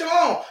you got your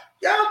own.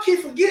 Y'all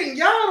keep forgetting,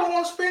 y'all don't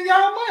want to spend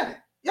y'all money.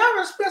 Y'all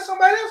gonna spend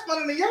somebody else's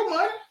money than your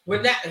money.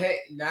 Well,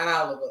 not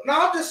all of us.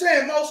 No, I'm just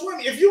saying most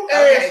women. If you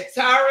ask,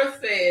 Tara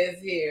says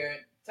here.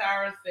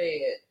 Tara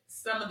said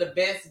some of the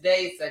best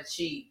dates are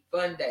cheap,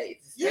 fun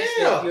dates,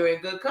 especially if you're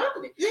in good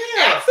company. Yeah,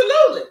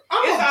 absolutely.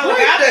 It's all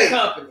about the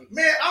company.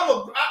 Man,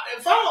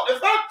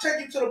 if I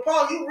take you to the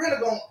park, you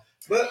really gonna.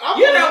 But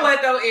you know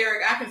what though,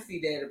 Eric? I can see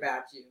that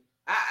about you.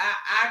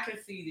 I can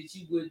see that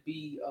you would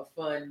be a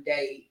fun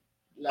date.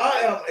 Like, I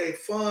am a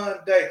fun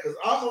date because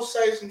I'm gonna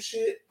say some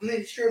shit.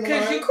 Because you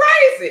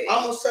crazy.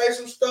 I'm gonna say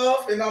some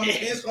stuff, and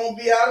it's gonna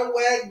be out of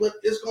whack, but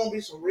it's gonna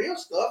be some real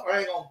stuff. I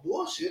ain't gonna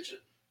bullshit you.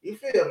 You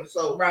feel me?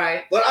 So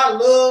right. But I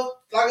love,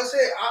 like I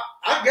said,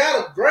 I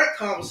got a great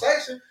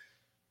conversation.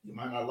 You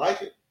might not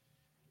like it,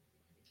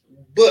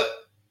 but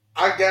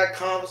I got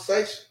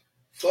conversation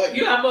for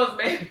you. You almost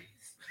made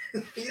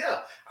me.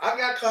 Yeah, I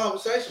got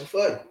conversation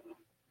for you.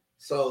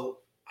 So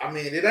I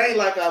mean, it ain't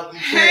like I'm.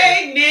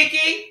 Hey,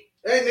 Nikki.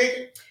 Hey,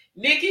 Nikki.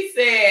 Nikki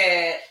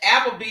said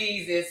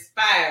Applebee's is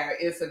fire.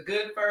 It's a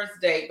good first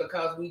date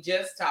because we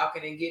just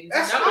talking and getting to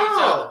know each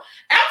other.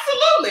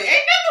 Absolutely.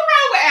 Ain't nothing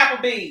wrong with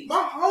Applebee's.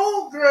 My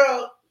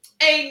homegirl.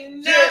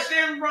 Ain't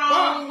nothing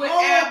wrong with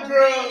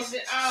Applebee's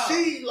at all.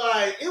 She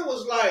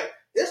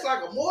it's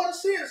like a more to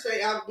sin say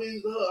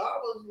Applebee's to her. I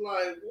was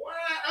like, why?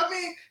 I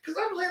mean, because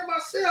I'm saying to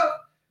myself,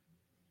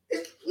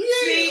 it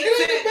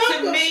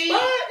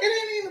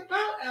ain't even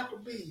about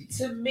Applebee's.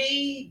 To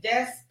me,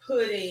 that's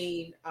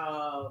putting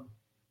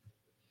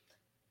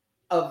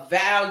a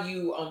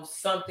value on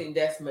something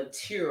that's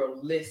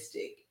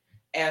materialistic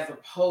as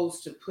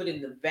opposed to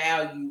putting the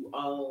value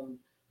on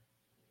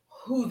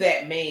who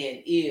that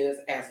man is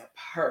as a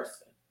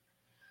person.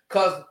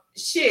 Because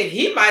shit,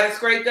 he might have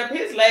scraped up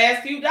his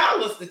last few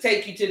dollars to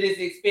take you to this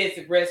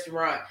expensive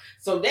restaurant.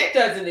 So that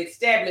doesn't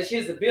establish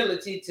his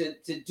ability to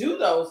do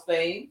those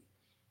things.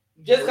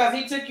 Just because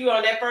he took you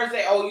on that first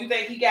day, oh, you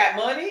think he got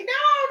money? No,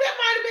 that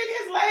might have been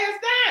his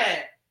last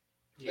dime.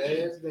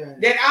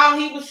 That all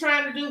he was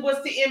trying to do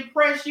was to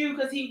impress you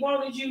because he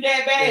wanted you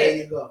that bad. There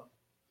you go.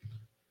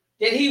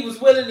 That he was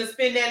willing to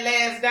spend that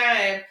last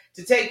dime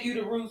to take you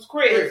to Ruth's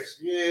Chris.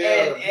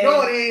 Yeah.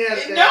 No,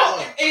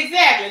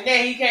 exactly.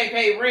 Now he can't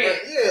pay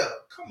rent. Yeah,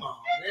 come on,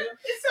 man.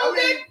 It's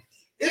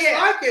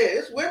like it.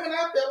 It's women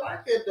out there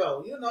like it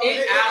though. You know.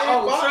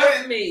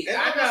 Trust me.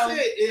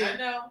 I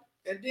know.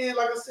 And then,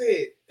 like I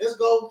said, let's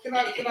go. Can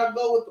I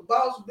go with the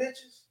boss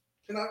bitches?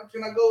 Can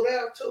I go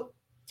there too?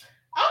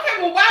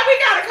 Okay, well, why we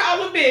gotta call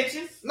them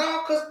bitches?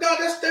 No, because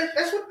that's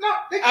what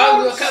they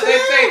call because they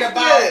say the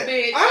boss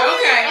bitch.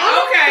 Okay.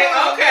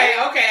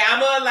 I'm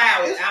gonna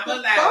allow it.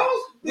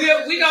 We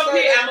gonna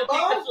pick. I'm gonna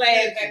pick the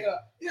flag back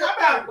up. How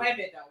about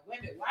women though?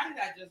 Women. Why did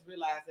I just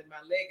realize that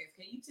my leggings?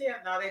 Can you tell?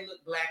 No, they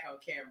look black on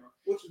camera.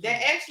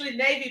 They're actually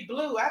navy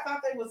blue. I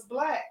thought they was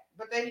black,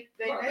 but they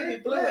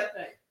navy blue. I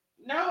think.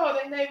 No,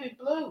 they navy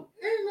blue.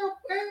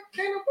 Can't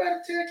nobody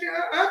tell you.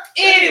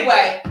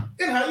 Anyway.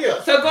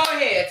 Yeah. So go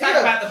ahead. Talk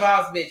about the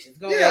boss bitches.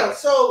 Go ahead. Yeah,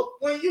 so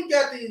when you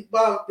got these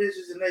boss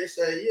bitches and they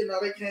say,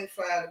 they can't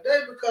find a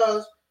date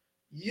because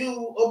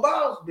you a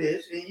boss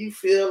bitch and you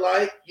feel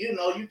like, you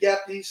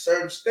got these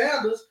certain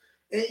standards.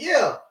 And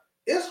yeah,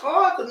 it's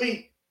hard to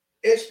meet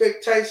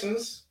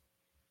expectations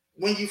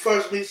when you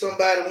first meet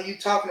somebody, when you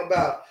talking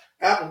about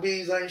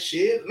Applebee's ain't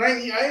shit. I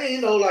ain't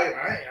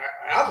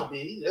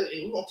Applebee's.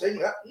 You gonna take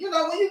me out.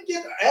 When you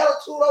get the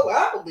attitude over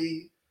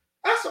Applebee's,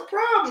 that's a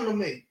problem to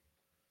me.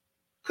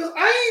 Cause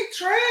I ain't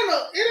trying to.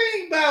 It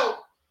ain't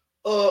about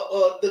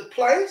the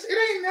place. It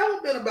ain't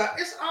never been about.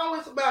 It's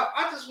always about.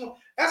 I just want.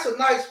 That's a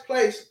nice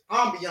place,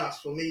 ambiance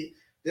for me.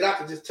 That I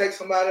can just take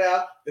somebody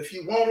out. If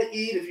you want to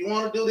eat, if you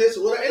want to do this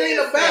or whatever, it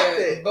ain't about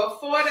that.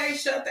 Before they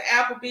shut the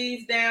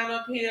Applebee's down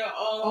up here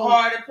on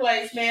Hardy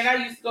Place, man, I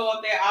used to go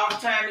up there all the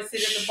time and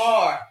sit in the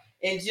bar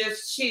and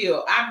just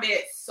chill. I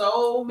met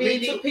so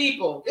many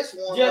people just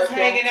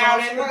hanging out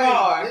at the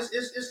bar. That's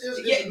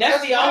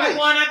the only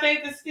one I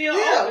think that's still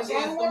open. Is the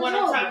one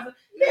I'm talking about.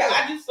 Yeah,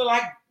 I used to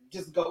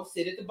just go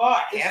sit at the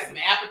bar, have some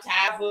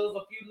appetizers,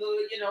 a few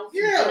little,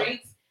 some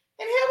drinks.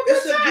 And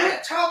it's a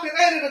good talking.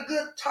 Ain't it a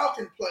good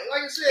talking place?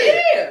 Like I said,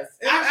 it is.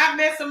 I've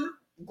met some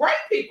great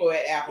people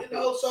at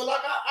Applebee's. So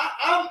like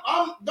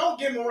I'm. Don't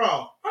get me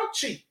wrong. I'm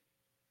cheap.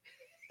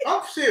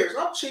 I'm serious.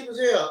 I'm cheap as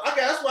hell.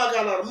 That's why I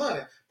got a lot of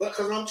money, but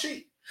because I'm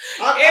cheap.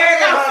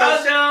 Eric, I'm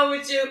so done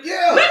with you.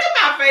 Yeah. Look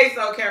at my face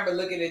on camera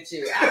looking at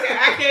you.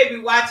 I can't be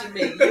watching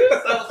me.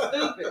 You're so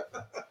stupid.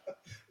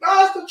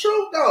 No, it's the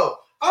truth though.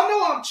 I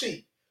know I'm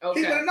cheap.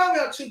 Okay. People know me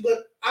I'm cheap,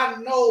 but I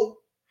know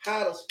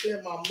how to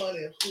spend my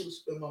money and who to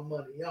spend my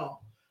money on.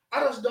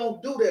 I just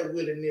don't do that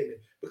willy-nilly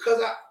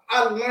because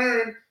I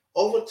learned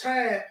over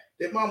time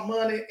that my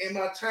money and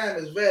my time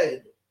is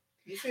valuable.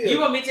 You feel You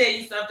want me to tell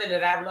you something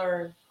that I've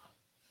learned?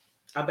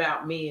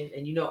 about men,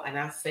 and and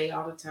I say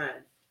all the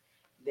time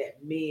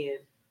that men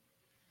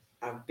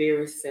are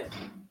very simple.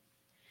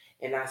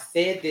 And I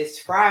said this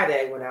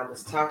Friday when I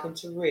was talking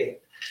to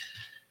Rick,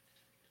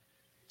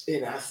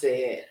 and I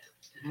said,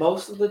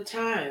 most of the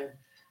time,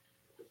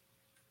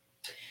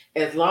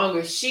 as long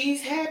as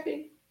she's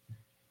happy,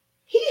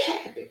 he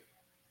happy.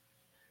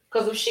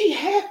 Because if she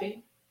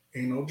happy,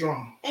 ain't no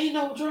drama. Ain't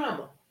no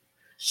drama.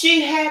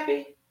 She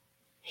happy,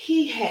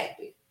 he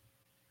happy.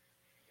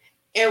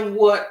 And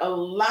what a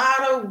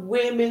lot of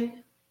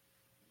women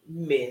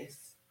miss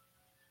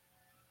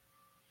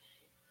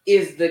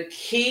is the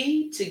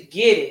key to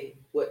getting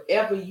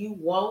whatever you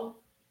want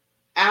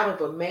out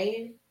of a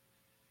man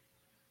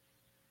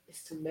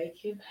is to make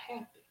him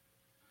happy.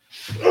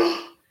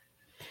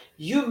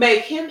 You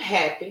make him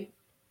happy,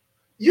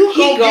 he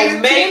gonna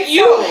make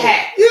you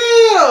happy.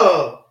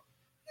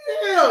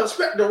 Yeah,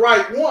 expect the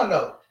right one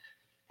though.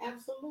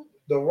 Absolutely.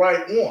 The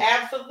right one.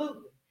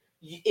 Absolutely.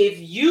 If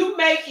you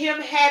make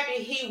him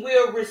happy, he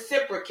will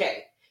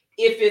reciprocate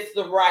if it's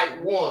the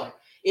right one.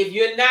 If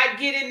you're not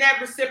getting that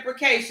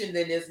reciprocation,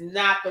 then it's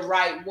not the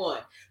right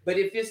one. But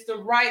if it's the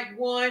right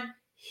one,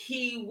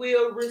 he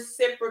will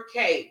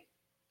reciprocate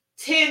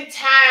 10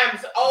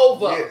 times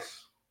over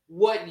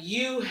what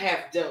you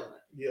have done.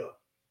 Yeah.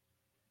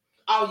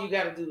 All you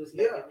got to do is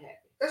make him happy.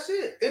 That's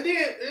it. And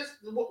then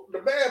the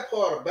bad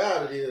part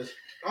about it is,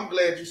 I'm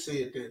glad you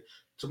said that,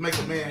 to make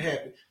a man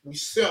happy. We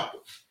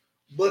simple.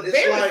 But it's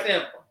very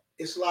simple.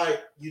 It's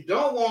like you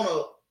don't want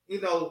to,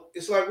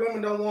 it's like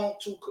women don't want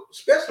to,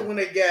 especially when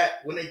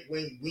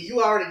when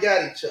you already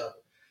got each other.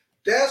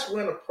 That's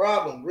when the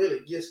problem really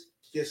gets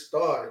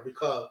started,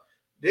 because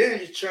then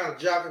you're trying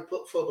to jockey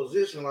for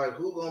position, like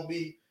who gonna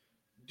be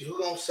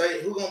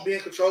in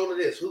control of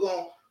this, who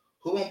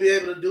gonna be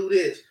able to do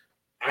this.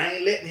 I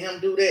ain't letting him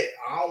do that.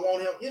 I don't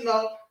want him.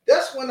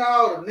 That's when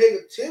all the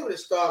negativity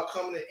start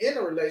coming in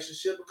a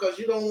relationship, because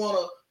people don't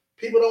want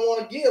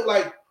to give.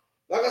 Like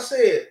I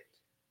said,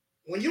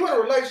 when you're in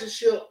a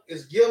relationship,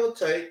 it's give or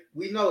take.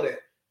 We know that.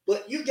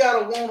 But you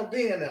gotta want to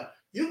be in there.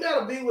 You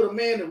gotta be with a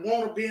man that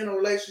want to be in a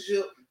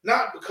relationship,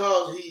 not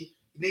because he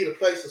need a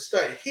place to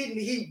stay.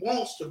 He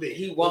wants to be.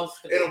 He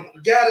wants to be. And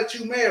a guy that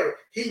you marry,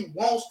 he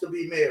wants to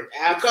be married.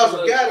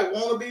 Absolutely. Because a guy that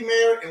want to be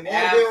married and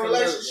want to be in a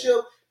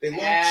relationship, they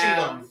won't cheat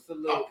on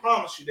you. I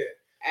promise you that.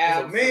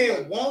 Absolutely. If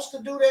a man wants to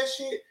do that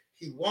shit,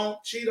 he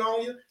won't cheat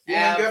on you. You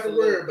ain't got to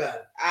worry about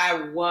it. I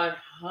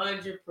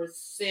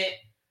 100%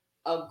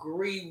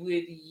 agree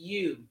with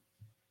you.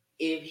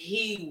 If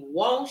he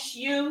wants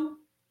you,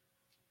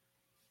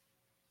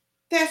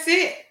 that's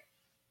it.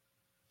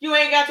 You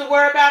ain't got to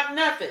worry about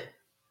nothing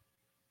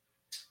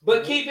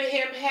but keeping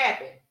him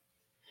happy.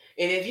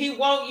 And if he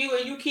want you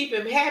and you keep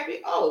him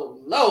happy, oh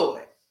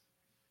Lord,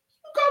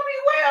 you're gonna be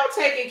well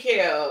taken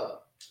care of.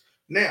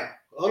 Now,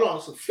 hold on,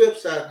 some flip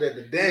side that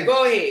the damage.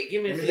 Go ahead,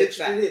 give me the flip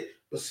side.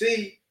 But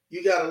see,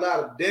 you got a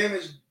lot of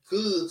damaged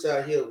goods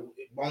out here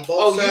on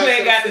both sides. You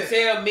ain't got to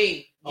tell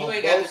me. You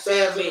ain't got to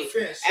tell me. So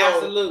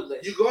absolutely.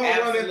 You're going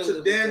to run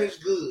into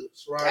damaged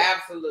goods, right?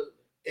 Absolutely.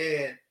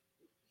 And,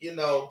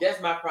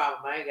 that's my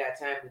problem. I ain't got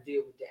time to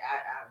deal with that.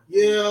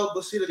 Yeah,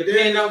 but see,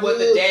 depending on what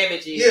the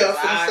damage is. Yeah, I was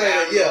going to say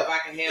that. If I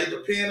can handle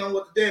it. Depends on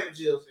what the damage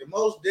is. And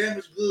most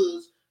damaged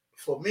goods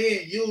for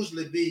men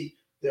usually be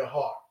their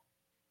heart.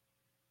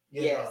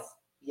 You know?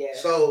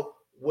 Yes. So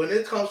when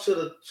it comes to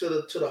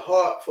the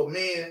heart for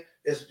men,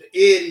 as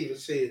Ed even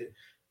said it,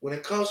 when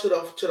it comes to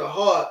the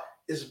heart,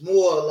 it's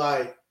more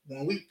like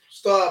when we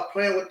start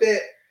playing with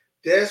that,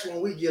 that's when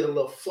we get a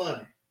little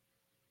funny.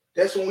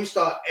 That's when we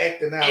start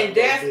acting out.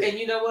 And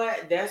you know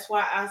what? That's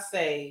why I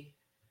say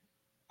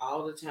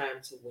all the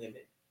time to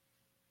women,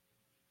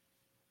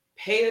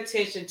 pay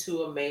attention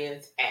to a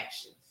man's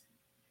actions.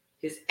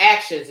 His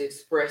actions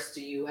express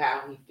to you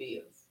how he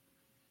feels.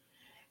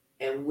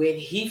 And when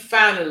he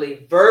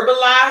finally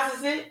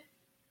verbalizes it,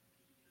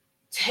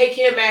 take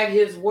him at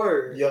his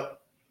word.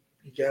 Yep.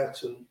 You got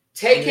to.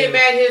 Take him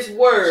at his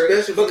word,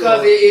 especially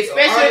if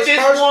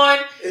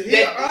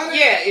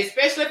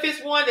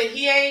it's one that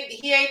he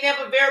ain't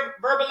never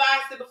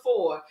verbalized it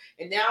before,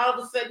 and now all of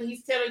a sudden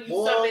he's telling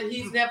you something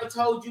he's never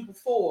told you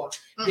before.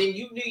 Then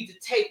you need to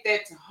take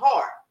that to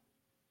heart,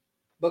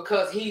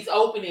 because he's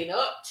opening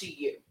up to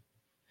you.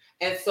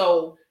 And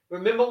so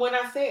remember when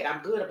I said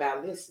I'm good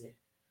about listening.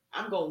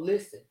 I'm gonna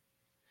listen,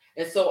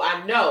 and so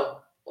I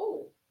know.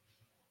 Oh,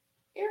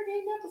 Eric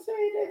ain't never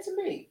said that to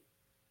me.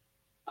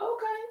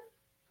 Okay.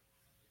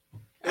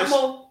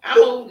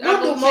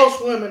 What do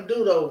most women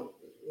do though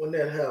when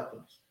that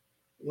happens?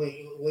 When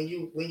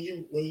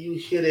you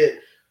hear that,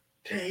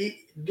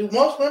 do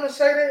most women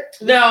say that?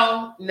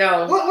 No.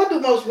 What do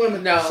most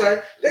women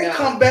say? They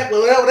come back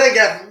with whatever they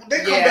got.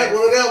 They come back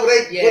with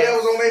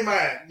whatever's on their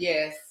mind.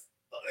 Yes.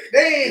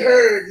 They ain't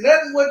heard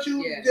nothing what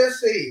you just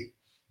said.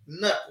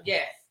 Nothing.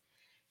 Yes.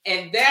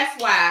 And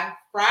that's why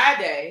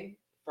Friday's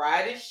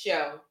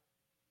show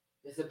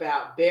is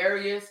about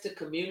barriers to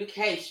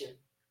communication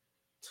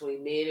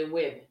between men and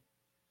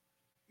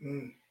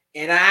women.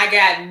 And I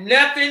got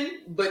nothing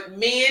but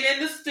men in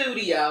the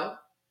studio,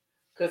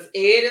 because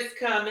Ed is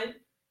coming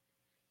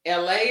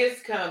LA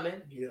is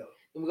coming. Yeah.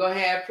 We're gonna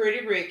have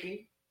Pretty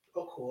Ricky.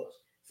 Of course.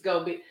 It's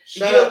gonna be.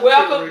 You're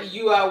welcome.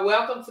 You are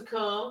welcome to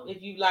come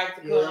if you'd like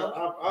to come.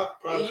 I'll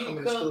probably come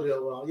in the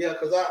studio around. Yeah,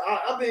 because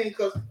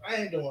I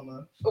ain't doing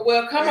nothing.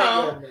 Well, come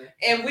on,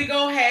 and we're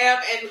gonna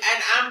have and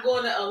I'm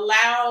going to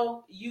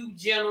allow you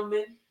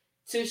gentlemen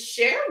to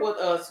share with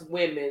us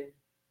women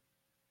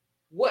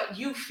what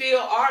you feel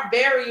are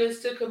barriers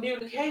to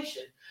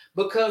communication,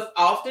 because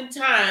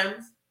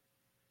oftentimes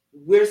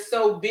we're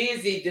so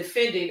busy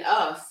defending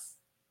us.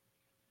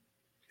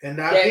 And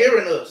not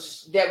hearing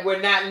us. That we're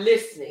not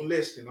listening.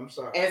 I'm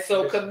sorry. And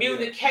so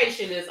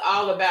communication is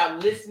all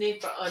about listening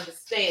for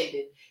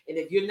understanding. And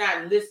if you're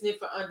not listening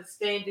for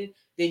understanding,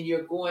 then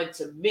you're going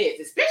to miss,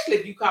 especially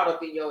if you caught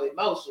up in your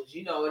emotions.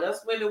 You know, and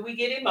us women, we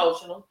get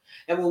emotional.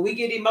 And when we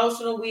get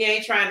emotional, we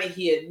ain't trying to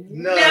hear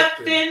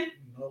nothing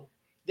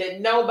that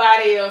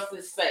nobody else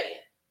is saying.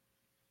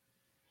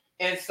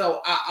 And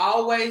so I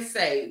always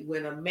say,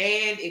 when a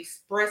man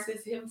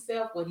expresses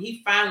himself, when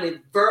he finally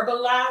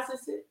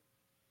verbalizes it,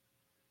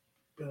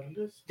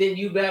 then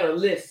you better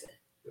listen.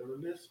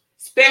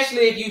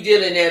 Especially if you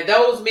dealing there.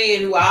 Those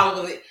men who all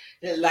of it,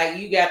 like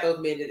you got those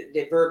men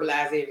that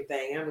verbalize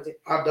everything.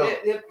 I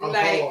don't. I'm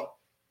hard.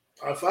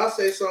 If I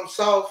say something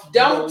soft,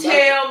 don't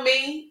tell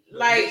me.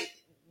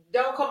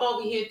 Don't come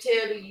over here and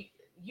tell me.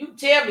 You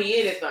tell me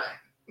anything.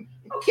 I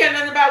don't care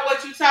nothing about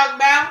what you talking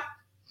about.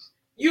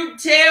 You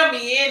tell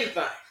me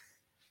anything.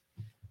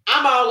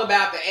 I'm all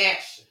about the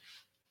action.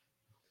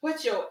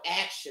 What your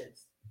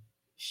actions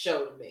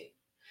show to me.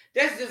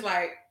 That's just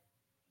like,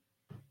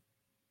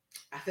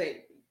 I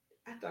think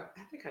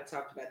I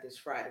talked about this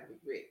Friday with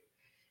Rick,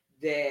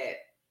 that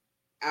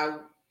I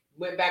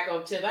went back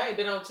on Tinder. I ain't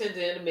been on Tinder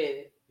in a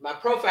minute. My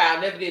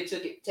profile never did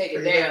take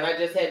it down. I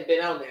just hadn't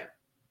been on there.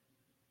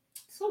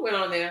 So I went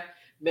on there,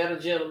 met a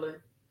gentleman.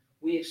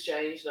 We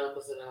exchanged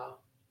numbers and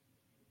all.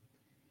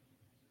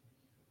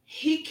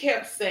 He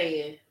kept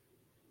saying,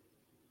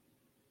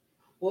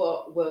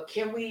 well,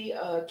 can we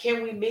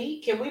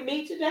meet? Can we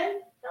meet today?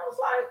 I was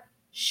like,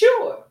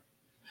 sure.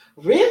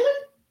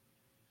 Really?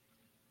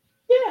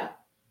 Yeah.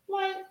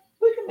 Like,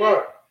 we can meet.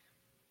 Right.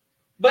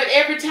 But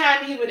every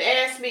time he would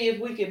ask me if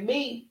we could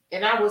meet,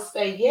 and I would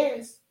say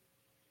yes,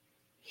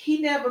 he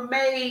never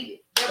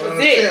made. That was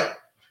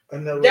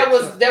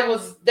it.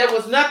 There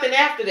was nothing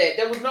after that.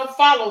 There was no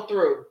follow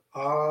through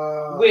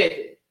with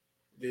it.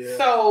 Yeah.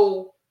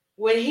 So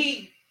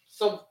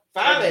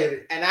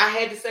finally, and I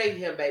had to say to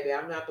him, baby,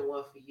 I'm not the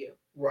one for you.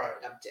 Right.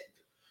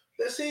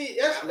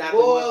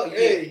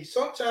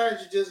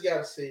 Sometimes you just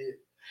gotta see it.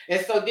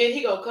 And so then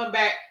he gonna come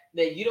back.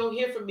 Now you don't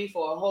hear from me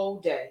for a whole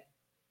day.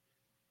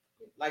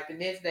 Like the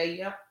next day,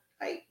 you know,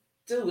 like,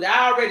 dude,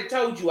 I already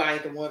told you I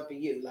ain't the one for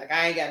you. Like,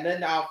 I ain't got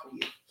nothing to offer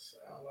you.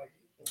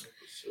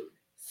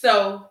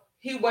 So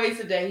he waits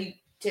a day.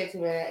 He texts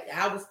me,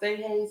 I was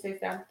thinking, he says,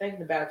 I'm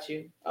thinking about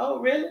you. Oh,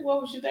 really?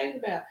 What was you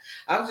thinking about?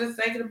 I was just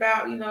thinking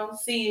about,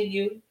 seeing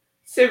you. I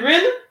said,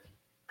 really?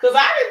 Because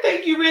I didn't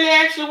think you really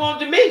actually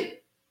wanted to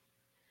meet.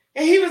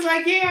 And he was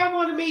like, yeah, I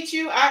want to meet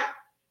you. I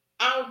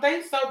don't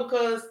think so,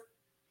 because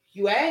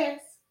you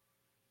asked.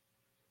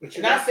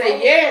 And I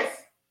said, yes.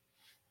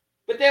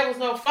 But there was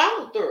no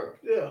follow through.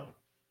 Yeah.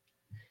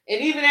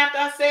 And even after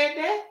I said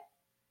that,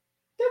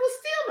 there was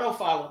still no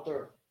follow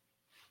through.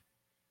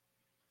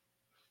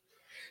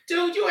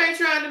 Dude, you ain't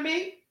trying to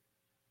meet.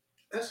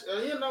 That's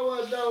you know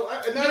what though.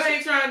 You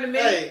ain't trying to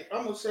meet. Hey,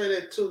 I'm gonna say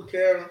that too,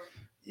 Karen.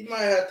 You might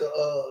have to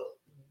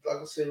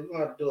like I said, we're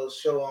gonna have to do a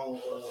show on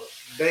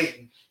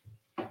dating.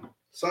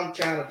 Some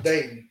kind of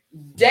dating.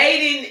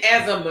 Dating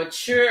as a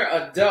mature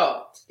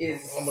adult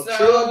is a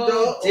mature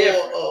adult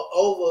different. Or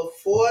over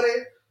 40.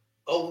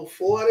 Over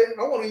 40.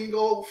 I want to even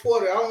go over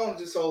 40. I don't want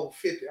to just over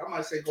 50. I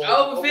might say go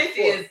over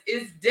 50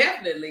 is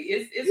definitely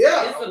it's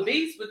a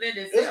beast within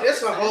itself.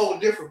 It's a whole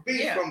different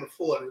beast from the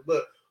 40.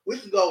 But we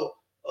can go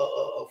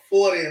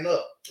 40 and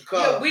up.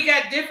 Because we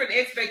got different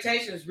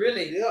expectations,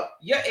 really. Yeah.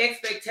 Your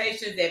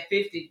expectations at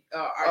 50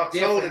 are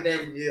different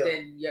than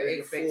your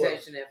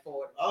expectation at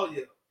 40. Oh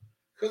yeah.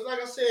 Because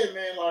like I said,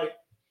 man, like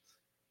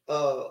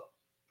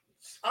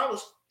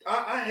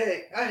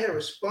I had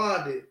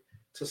responded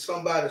to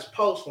somebody's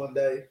post one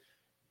day,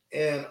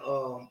 and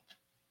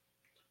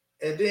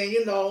then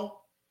you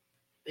know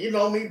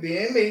me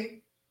being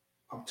me,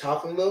 I'm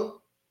talking a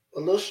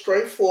little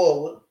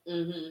straightforward.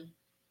 Mm-hmm.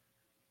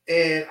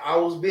 And I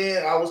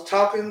was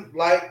talking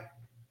like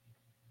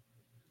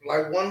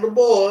one of the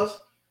boys,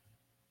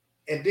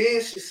 and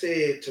then she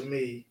said to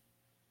me,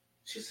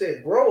 she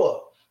said, grow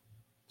up.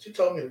 She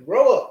told me to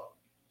grow up.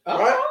 Oh,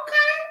 right?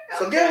 Okay.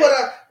 So get what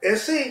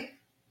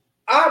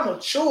I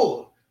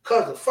matured,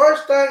 because the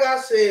first thing I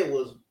said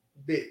was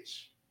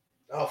bitch.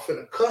 I was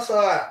finna cuss her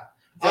out.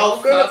 I was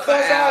finna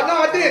cuss her out. No,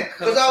 I didn't,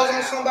 because I was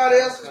on somebody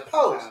else's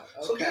post.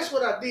 Okay. So guess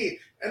what I did?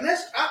 And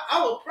I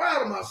was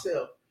proud of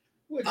myself.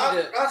 What'd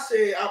you do? I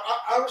said,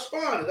 I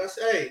responded. I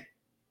said, hey,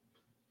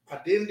 I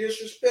didn't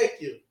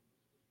disrespect you.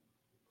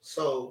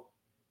 So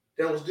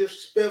that was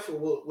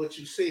disrespectful what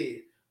you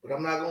said. But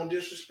I'm not going to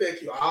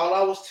disrespect you. All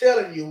I was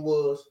telling you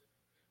was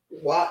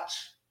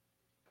watch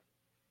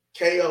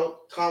KO,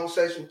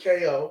 Conversation with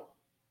KO,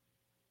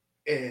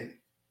 and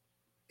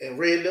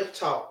Red Lip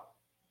Talk,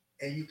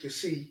 and you can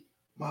see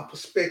my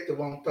perspective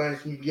on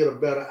things, and you get a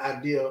better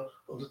idea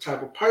of the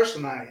type of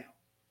person I am.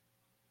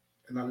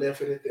 And I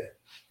left it at that.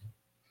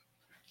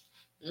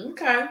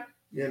 Okay.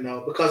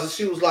 Because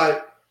she was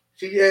like,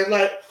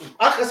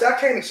 I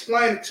can't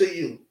explain it to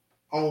you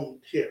on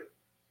here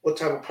what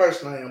type of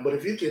person I am, but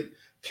if you can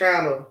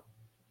kind of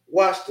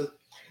watch the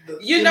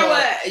you know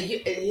what?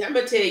 I'm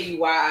gonna tell you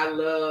why I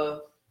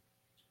love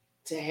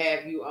to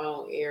have you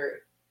on,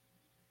 Eric.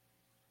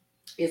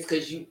 It's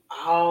because you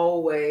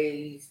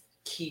always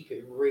keep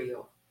it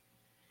real.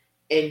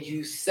 And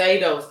you say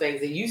those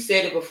things, and you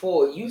said it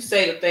before. You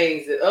say the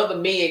things that other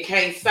men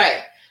can't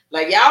say.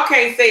 Like, y'all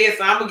can't say it,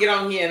 so I'm going to get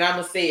on here and I'm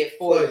going to say it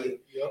for you.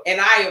 Yep.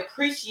 And I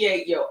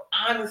appreciate your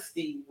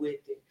honesty with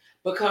it,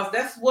 because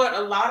that's what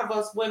a lot of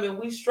us women,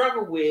 we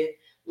struggle with,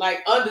 like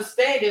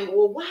understanding,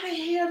 well, why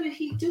the hell did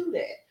he do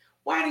that?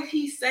 Why did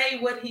he say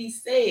what he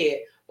said?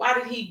 Why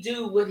did he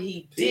do what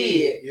he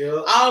did?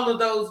 Yep. All of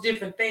those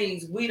different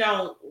things, we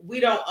don't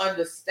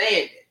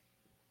understand it.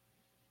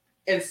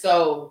 And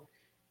so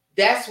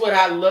that's what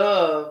I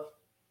love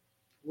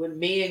when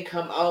men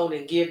come on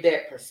and give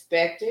that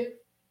perspective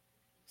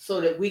so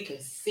that we can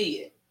see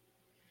it.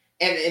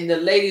 And the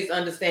ladies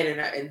understand it.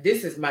 And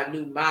this is my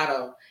new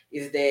motto,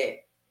 is that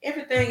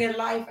everything in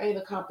life ain't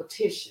a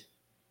competition.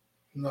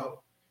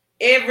 No.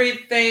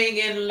 Everything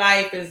in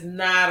life is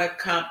not a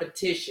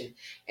competition.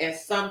 And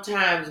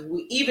sometimes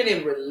we, even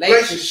in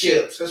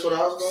relationships, that's what I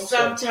was going to say.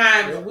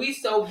 Sometimes we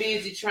so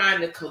busy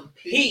trying to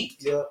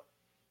compete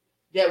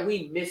that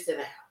we missing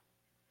out.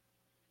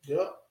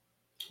 Yep.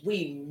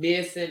 We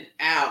missing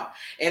out.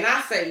 And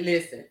I say,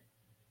 listen,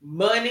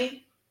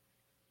 money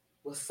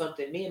was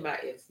something me and my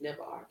ex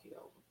never argued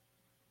over.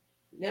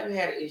 Never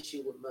had an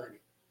issue with money.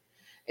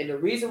 And the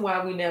reason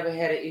why we never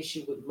had an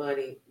issue with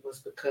money was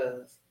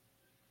because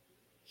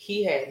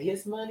he had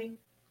his money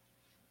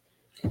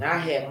and I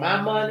had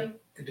my money.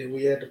 And then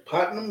we had to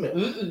partner milk.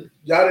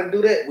 Y'all didn't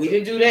do that? We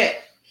didn't do that.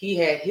 He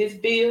had his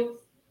bills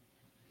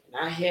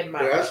and I had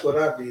my that's what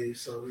I did.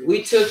 So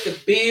we took the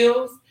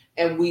bills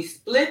and we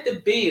split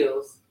the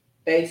bills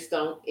based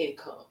on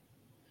income.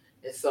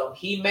 And so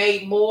he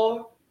made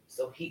more,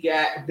 so he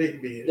got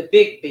the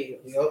big bills.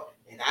 Yep.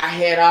 And I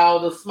had all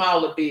the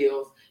smaller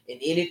bills and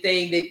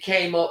anything that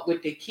came up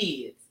with the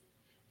kids.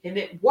 And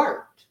it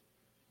worked.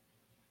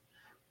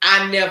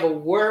 I never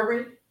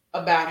worried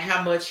about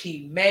how much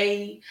he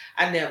made.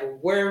 I never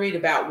worried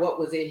about what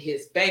was in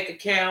his bank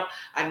account.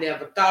 I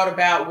never thought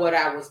about what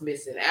I was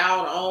missing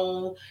out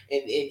on.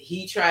 And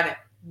he trying to,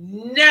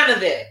 none of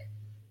that.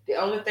 The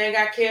only thing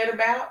I cared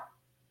about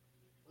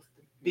was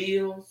the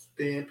bills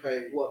being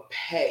paid. Were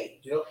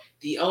paid. Yep.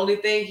 The only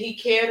thing he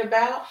cared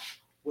about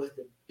was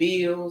the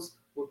bills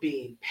were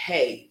being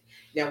paid.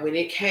 Now, when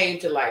it came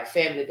to like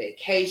family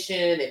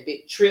vacation and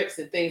big trips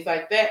and things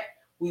like that,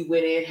 we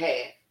went in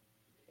half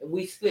and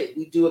we split.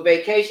 We do a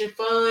vacation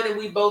fund and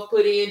we both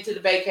put into the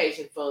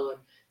vacation fund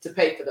to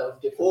pay for those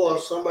different Or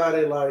things.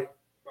 Somebody like,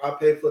 I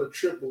pay for the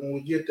trip, but when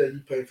we get there, you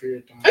pay for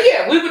everything. Oh,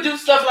 yeah, we would do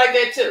stuff like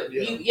that too.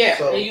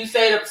 And you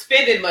saved up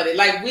spending money.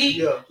 Like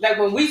like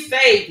when we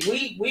saved,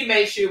 we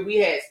made sure we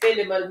had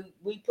spending money.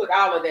 We put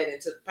all of that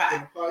into the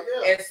pot.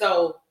 And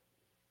so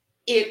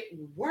it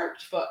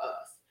worked for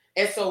us.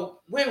 And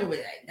so when we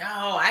were like,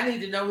 no, I need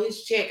to know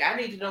his check. I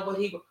need to know what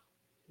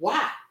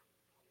why?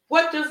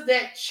 What does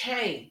that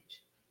change?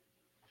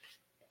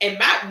 And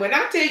when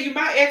I tell you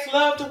my ex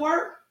loved to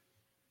work,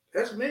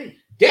 that's me.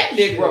 That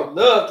Negro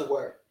loved to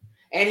work.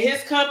 And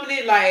his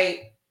company,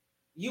 like,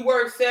 you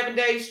work 7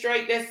 days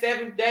straight. That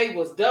 7th day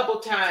was double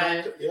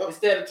time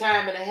instead of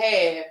time and a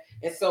half.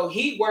 And so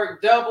he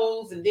worked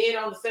doubles. And then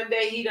on the 7th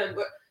day, he done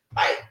work.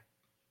 Like,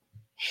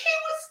 he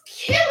was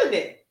killing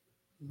it.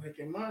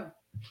 Making money.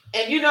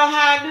 And you know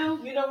how I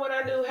knew? You know when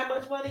I knew how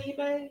much money he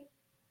made?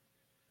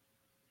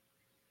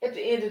 At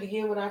the end of the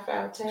year when I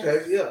filed taxes.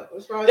 Okay, yeah,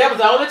 that's right. That was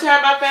the only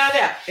time I found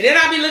out. And then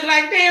I'd be looking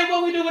like, damn,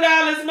 what we do with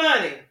all this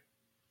money?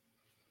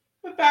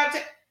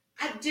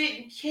 I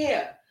didn't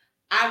care.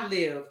 I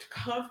lived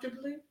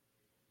comfortably.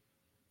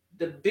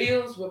 The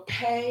bills were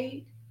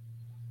paid.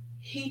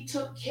 He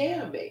took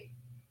care of me.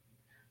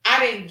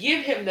 I didn't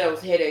give him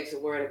those headaches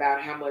and worrying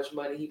about how much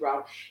money he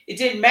brought. It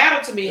didn't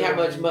matter to me how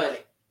much money.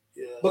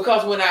 Yeah.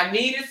 Because when I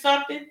needed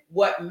something,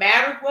 what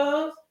mattered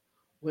was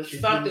when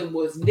something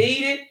was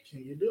needed,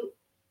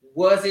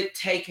 was it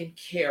taken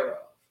care of?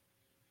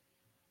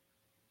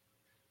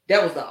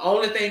 That was the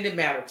only thing that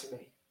mattered to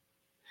me.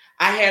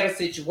 I had a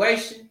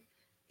situation.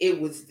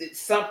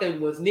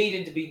 Something was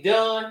needing to be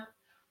done.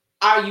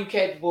 Are you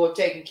capable of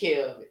taking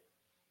care of it?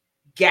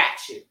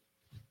 Got you.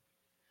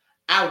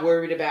 I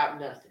worried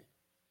about nothing.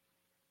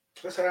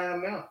 That's how I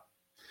am now.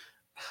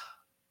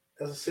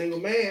 As a single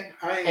man,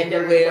 I ain't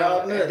worried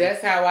about nothing.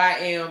 That's how I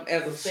am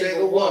as a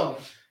single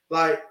woman.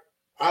 Like,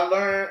 I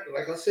learned,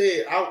 like I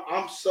said,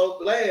 I'm so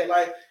glad.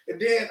 Like, and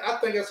then I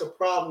think that's a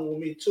problem with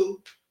me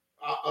too.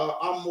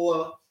 I'm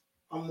more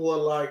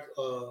like,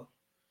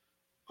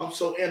 I'm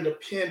so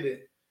independent.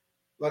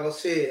 Like I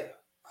said,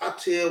 I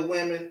tell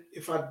women,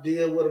 if I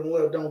deal with them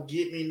well, don't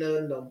get me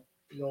nothing,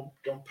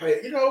 don't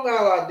pay. You know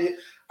how I did.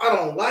 I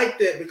don't like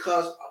that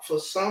because for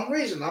some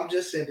reason, I'm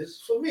just saying this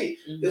is for me.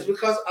 Mm-hmm. It's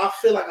because I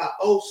feel like I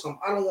owe something.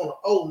 I don't want to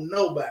owe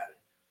nobody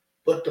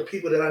but the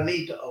people that I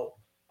need to owe.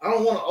 I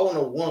don't want to owe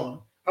no woman.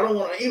 I don't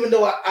want to, even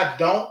though I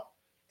don't,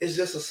 it's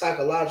just a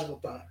psychological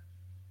thing.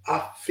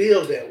 I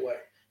feel that way.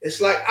 It's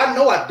like, I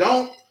know I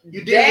don't.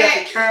 You did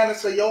that the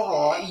kindness of your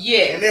heart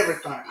and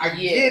everything. I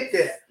get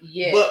that.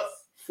 Yes. But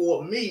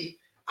for me,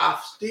 I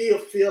still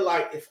feel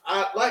like if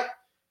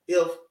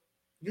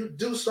you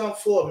do something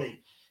for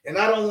me and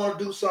I don't want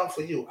to do something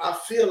for you, I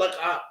feel like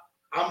I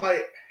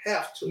might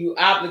have to. You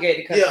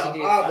obligated because you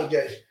did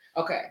obligated.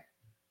 Something. Okay.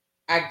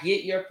 I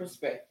get your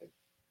perspective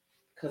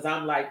because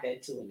I'm like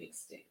that to an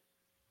extent.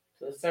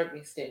 To a certain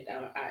extent,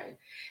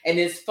 and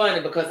it's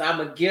funny because I'm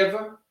a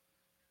giver,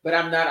 but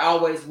I'm not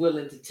always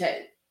willing to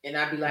take. And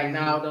I'd be like, mm-hmm.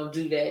 No, don't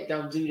do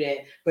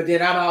that. But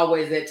then I'm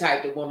always that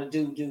type that want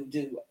to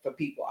do for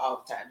people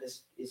all the time.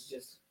 It's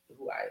just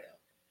who I am.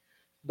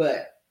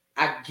 But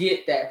I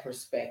get that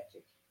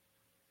perspective.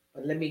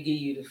 But let me give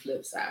you the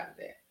flip side of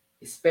that,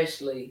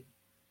 especially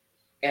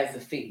as a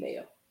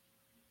female.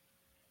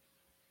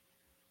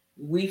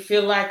 We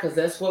feel like, because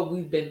that's what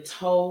we've been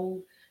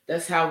told,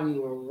 that's how we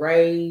were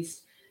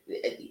raised.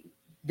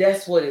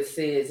 That's what it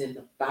says in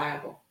the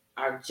Bible.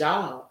 Our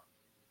job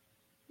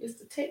is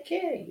to take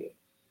care of you.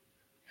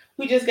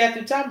 We just got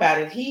through talking about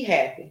it. He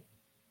happy,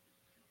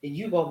 then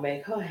you gonna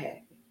make her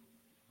happy.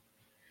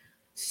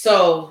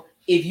 So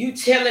if you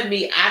telling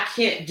me I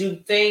can't do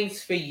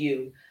things for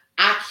you,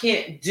 I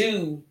can't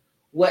do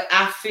what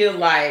I feel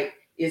like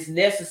is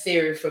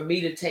necessary for me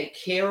to take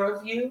care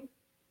of you,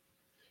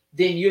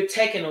 then you're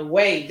taking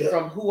away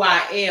from who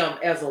I am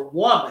as a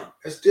woman.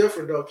 It's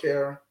different though,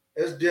 Karen.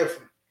 It's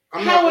different.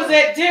 How is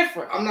that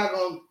different?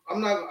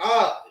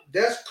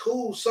 That's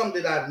cool,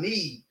 something that I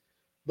need,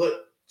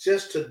 but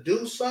just to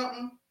do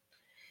something,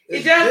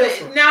 it doesn't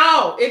different.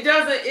 No, it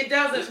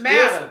doesn't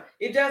matter. Different.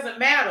 It doesn't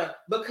matter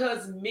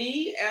because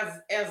me as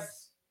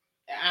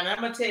and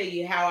I'm gonna tell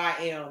you how I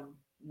am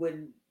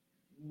when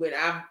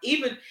I'm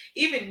even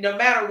no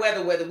matter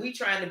whether we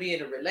trying to be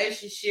in a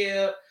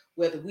relationship,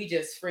 whether we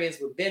just friends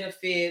with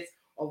benefits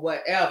or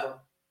whatever,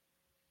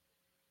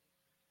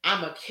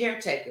 I'm a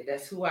caretaker.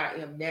 That's who I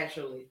am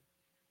naturally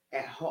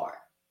at heart.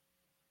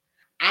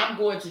 I'm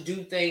going to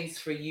do things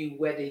for you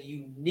whether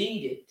you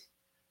need it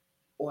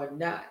or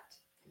not.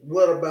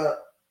 What about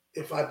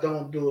if I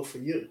don't do it for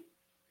you?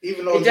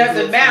 Even though it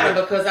doesn't matter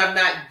because I'm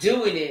not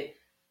doing it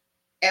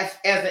as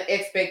an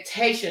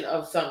expectation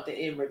of something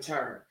in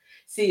return.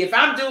 See, if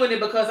I'm doing it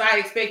because I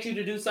expect you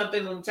to do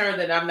something in return,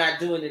 then I'm not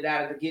doing it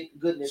out of the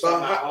goodness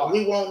of my heart.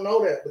 We won't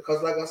know that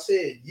because, like I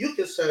said, you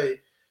can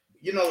say,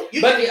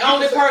 understand,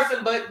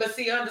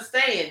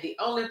 the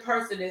only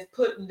person that's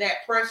putting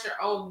that pressure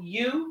on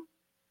you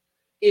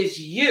is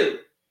you.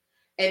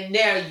 And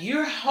now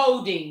you're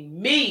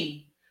holding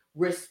me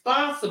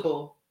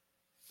responsible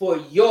for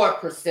your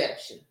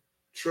perception.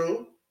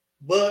 True.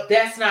 But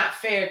that's not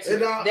fair to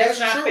that's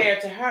not true. Fair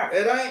to her.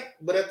 It ain't,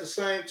 but at the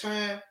same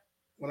time,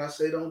 when I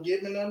say don't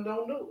give me nothing,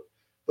 don't do it.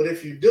 But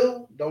if you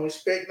do, don't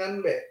expect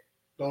nothing back.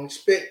 Don't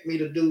expect me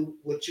to do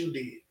what you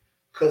did.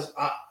 Because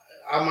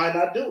I might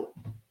not do it.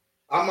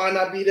 I might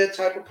not be that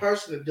type of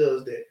person that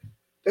does that.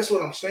 That's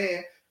what I'm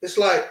saying. It's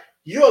like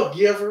you're a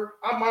giver.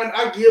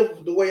 I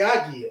give the way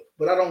I give,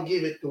 but I don't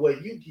give it the way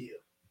you give.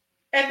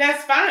 And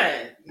that's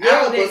fine.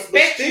 I would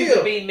expect you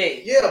to be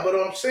me. Yeah, but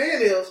what I'm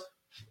saying is,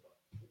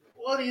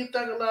 what do you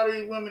think a lot of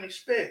these women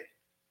expect?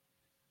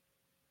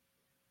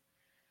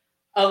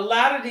 A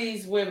lot of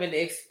these women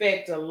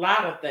expect a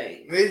lot of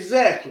things.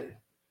 Exactly.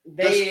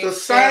 We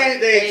just said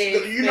at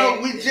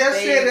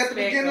the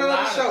beginning of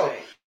the show,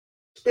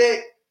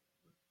 expect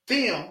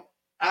them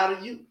out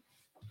of you.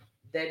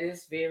 That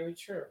is very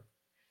true.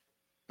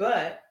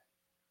 But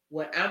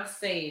what I'm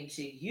saying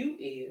to you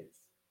is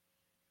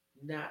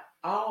not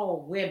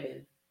all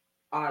women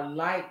are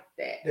like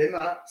that. They're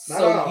not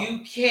so you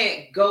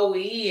can't go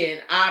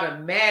in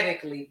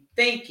automatically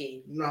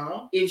thinking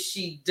if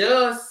she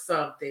does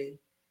something.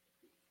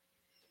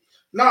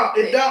 No,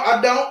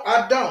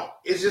 I don't.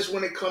 It's just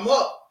when it come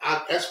up,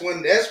 that's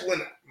when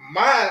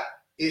my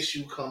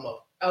issue come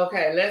up.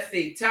 Okay, let's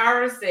see.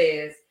 Tara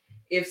says,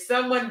 if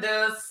someone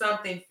does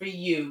something for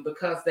you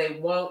because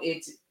they want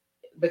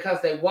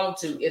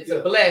to, it's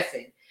a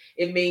blessing.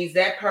 It means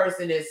that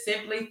person is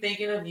simply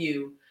thinking of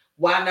you.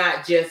 Why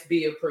not just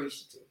be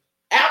appreciative?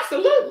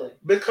 Absolutely.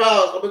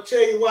 Because I'm gonna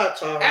tell you why,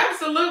 Tara.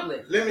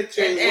 Absolutely. Let me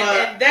tell you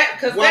why.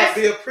 Why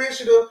be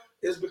appreciative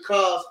is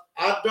because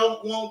I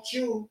don't want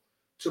you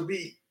to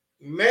be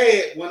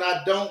mad when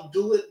I don't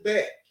do it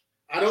back.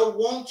 I don't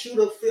want you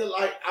to feel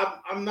like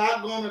I'm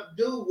not gonna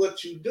do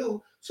what you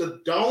do. So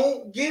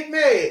don't get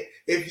mad.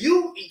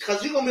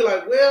 Because you're gonna be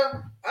like,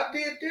 well, I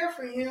did that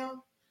for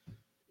him.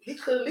 He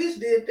could at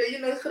least did that. He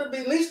could have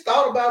at least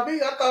thought about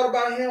me. I thought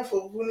about him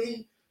for when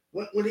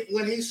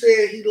he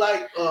said he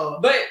liked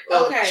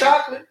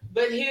chocolate.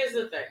 But here's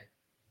the thing.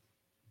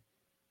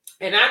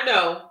 And I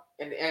know,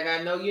 And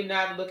I know you're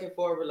not looking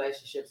for a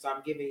relationship, so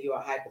I'm giving you a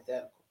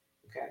hypothetical.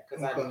 Okay,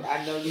 because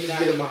I know you're not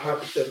giving my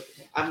hypothetical.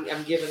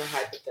 I'm giving a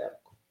hypothetical.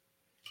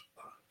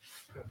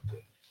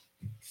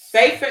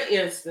 Say, for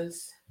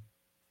instance,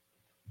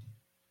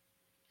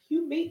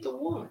 you meet the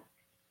one,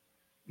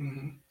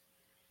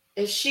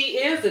 and she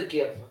is a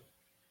giver,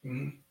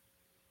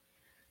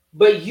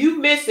 but you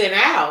missing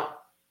out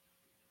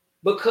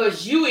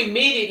because you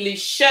immediately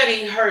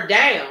shutting her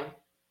down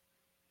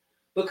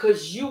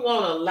because you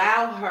won't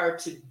allow her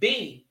to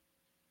be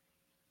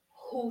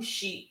who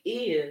she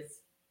is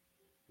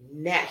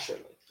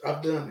naturally.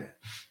 I've done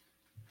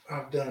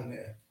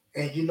that.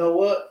 And you know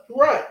what? You're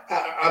right.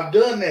 I've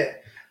done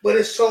that. But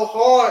it's so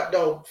hard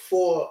though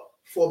for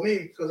me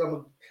because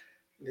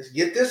let's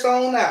get this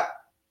on out.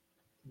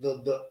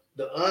 The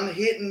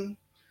unhidden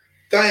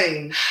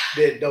thing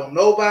that don't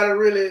nobody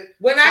really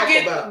when I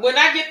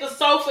get the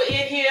sofa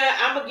in here,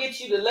 I'm gonna get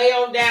you to lay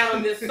on down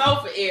on this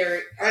sofa,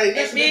 Eric. Hey,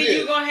 and then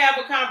you're gonna have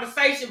a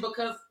conversation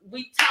because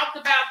we talked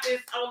about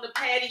this on the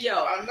patio.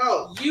 I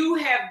know. You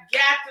have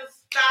got to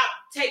stop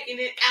taking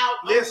it out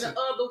on the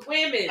other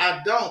women.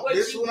 I don't.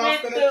 This is what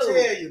I'm gonna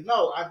tell you.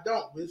 No, I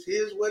don't.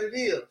 Here's what it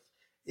is.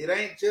 It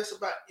ain't just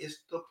about, it's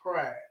the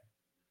pride.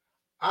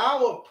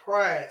 Our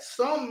pride,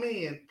 some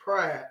men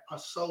pride are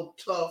so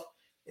tough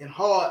and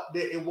hard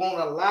that it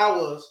won't allow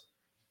us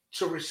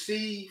to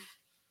receive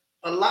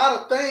a lot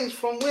of things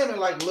from women,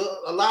 like love,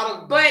 a lot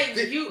of. But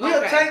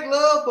we'll take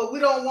love, but we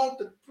don't want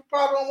we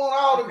probably don't want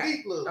all the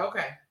deep love.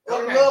 Okay.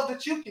 Or the love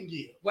that you can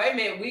give. Wait a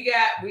minute, we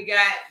got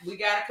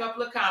a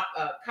couple of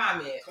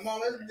comments. Come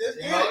on, let's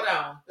hold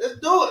on. Let's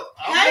do it.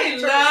 Hey,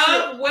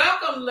 love,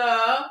 welcome,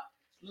 love.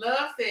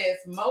 Love says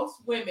most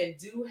women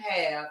do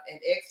have an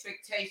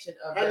expectation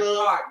of their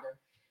partner.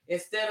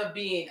 Instead of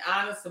being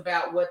honest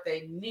about what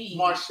they need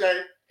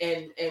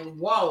and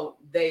want,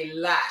 they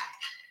lie.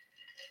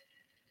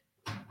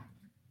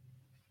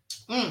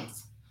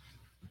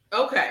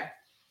 Okay.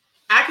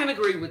 I can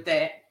agree with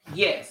that.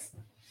 Yes.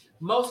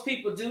 Most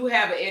people do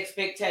have an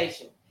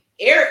expectation.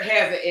 Eric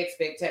has an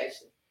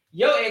expectation.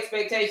 Your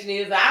expectation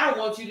is, I don't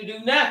want you to do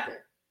nothing.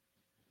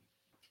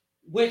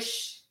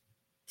 Which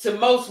to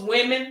most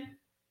women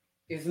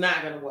is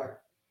not going to work.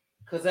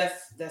 Because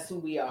that's who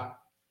we are.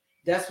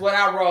 That's what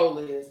our role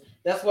is.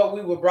 That's what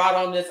we were brought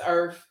on this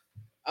earth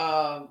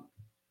to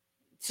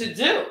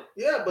do.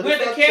 Yeah, but we're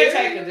the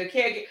caretakers, the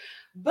caregiver.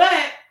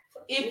 But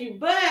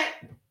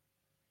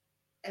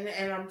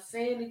and I'm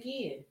saying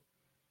again,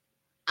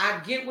 I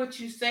get what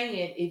you're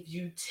saying. If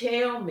you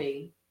tell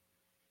me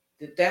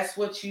that that's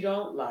what you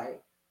don't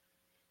like,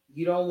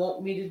 you don't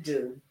want me to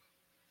do,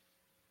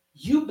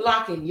 you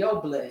blocking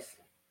your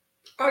blessing.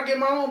 I get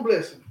my own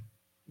blessing.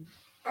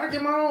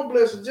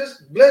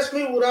 Just bless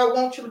me with what I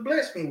want you to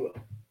bless me with.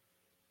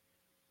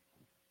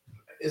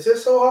 Is it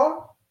so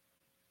hard?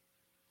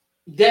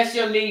 That's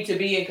your need to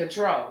be in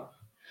control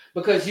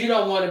because you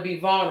don't want to be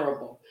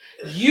vulnerable.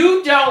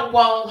 You don't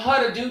want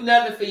her to do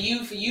nothing for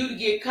you to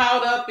get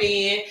caught up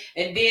in,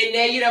 and then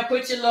now you done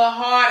put your little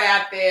heart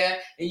out there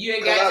and you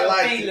ain't got your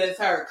feelings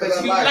hurt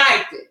because you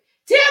liked it.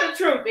 Tell the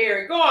truth,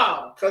 Eric. Go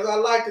on. Because I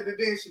liked it, and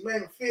then she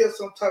made me feel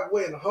some type of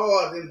way in the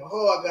heart, and my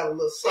heart got a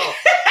little soft.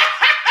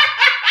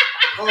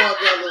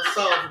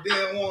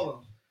 Didn't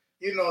want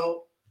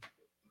to,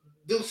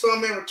 do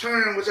something in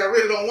return, which I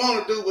really don't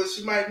want to do, but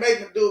she might make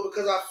me do it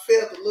because I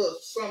felt a little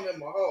something in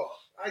my heart.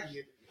 I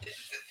get it.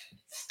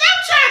 Stop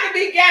trying to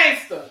be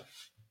gangster.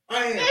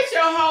 I am. That's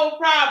your whole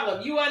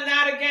problem. You are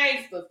not a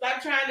gangster.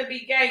 Stop trying to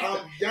be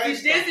gangster.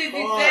 This is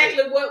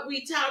exactly what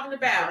we talking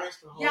about.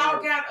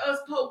 Y'all got us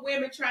poor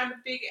women trying to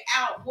figure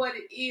out what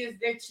it is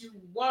that you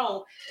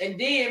want. And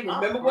then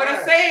remember what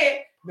I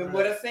said.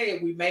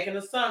 We make an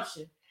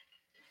assumption.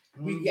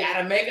 We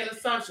gotta make an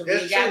assumption. We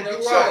ain't got no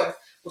choice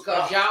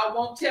because y'all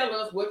won't tell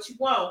us what you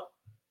want.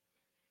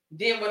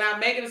 Then when I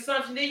make an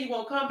assumption, then you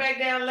won't come back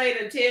down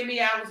later and tell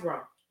me I was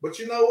wrong. But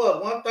you know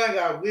what? One thing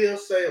I will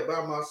say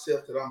about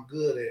myself that I'm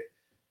good at,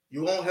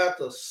 you won't have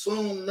to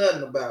assume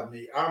nothing about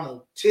me. I'm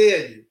gonna tell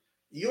you.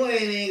 You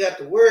ain't even got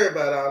to worry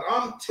about it.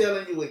 I'm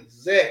telling you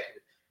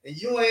exactly. And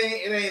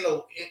it ain't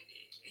no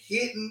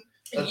hidden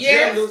agendas.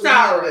 Yes,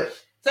 Tara.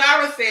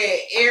 Tara said,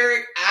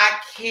 Eric, I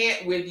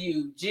can't with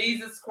you.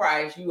 Jesus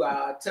Christ, you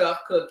are a tough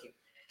cookie.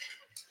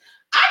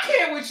 I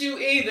can't with you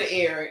either,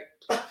 Eric.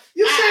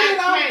 You say it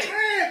all the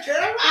time,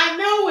 Carol. I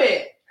know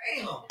it.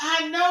 Damn.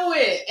 I know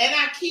it. And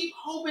I keep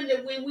hoping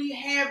that when we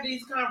have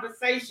these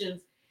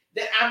conversations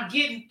that I'm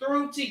getting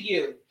through to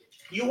you.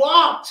 You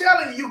are. I'm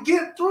telling you,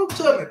 get through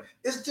to me.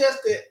 It's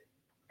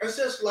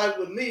just like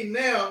with me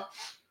now.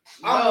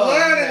 I'm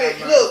learning it.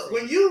 Look,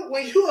 when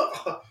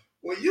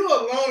you're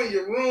alone in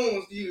your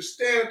rooms, you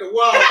stand at the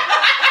wall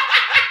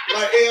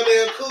like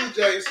LL Cool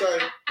J say.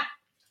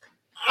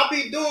 I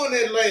be doing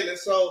that lately,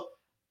 so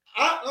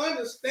I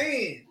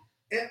understand,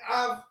 and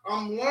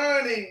I'm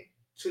learning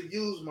to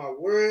use my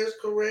words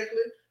correctly,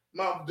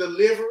 my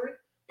delivery.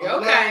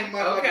 Okay.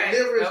 My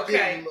delivery is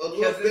getting a little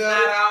better. It's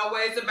not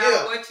always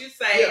about what you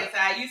say; it's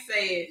how you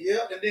say it.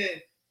 Yeah, and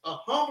then a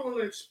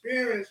humbling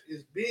experience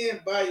is being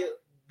by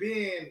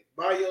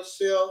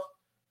yourself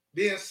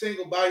being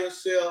single by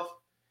yourself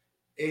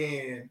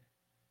and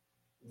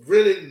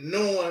really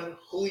knowing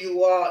who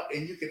you are,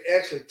 and you can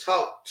actually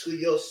talk to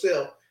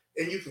yourself,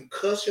 and you can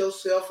cuss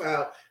yourself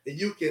out, and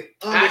you can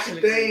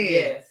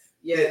understand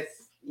that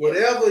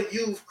whatever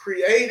you've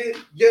created,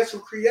 guess who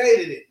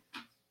created it?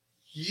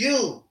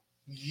 You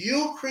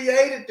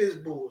created this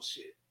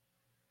bullshit.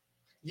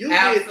 You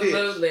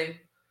absolutely did this.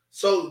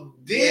 So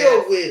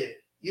deal with it.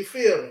 You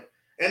feel me?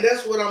 And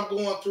that's what I'm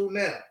going through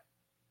now.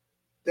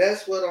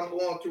 That's what I'm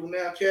going through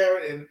now,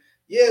 Karen. And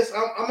yes,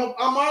 I'm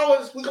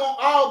always, we're gonna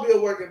all be a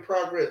work in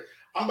progress.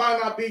 I might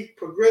not be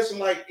progressing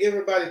like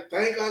everybody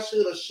think I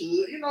should or should.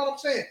 You know what I'm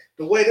saying?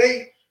 The way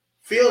they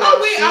feel.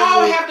 We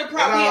all have to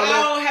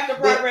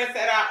progress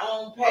at our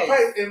own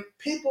pace. And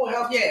people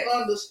have to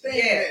understand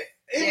that.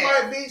 It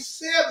might be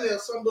 70 or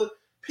something, but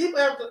people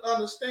have to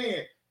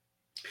understand.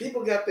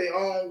 People got their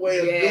own way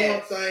of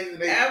doing things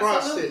and their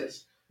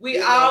process. We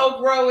all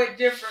grow at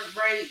different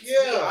rates.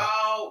 Yeah.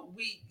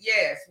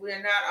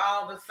 We're not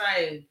all the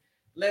same.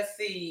 Let's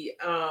see.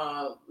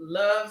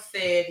 Love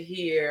said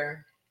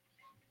here,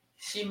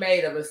 she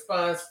made a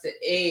response to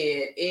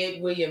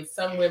Ed Williams.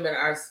 Some women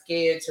are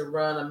scared to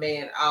run a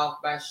man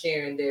off by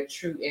sharing their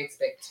true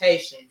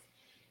expectations.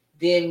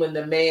 Then when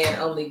the man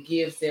only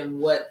gives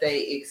them what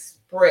they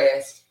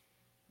expressed,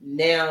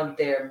 now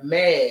they're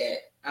mad.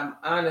 I'm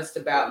honest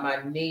about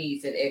my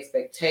needs and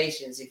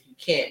expectations. If you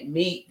can't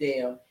meet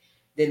them,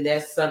 then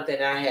that's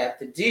something I have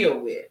to deal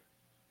with.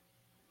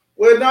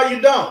 Well, no,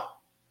 you don't.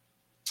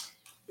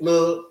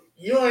 Look,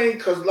 you ain't,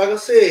 because like I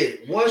said,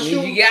 once you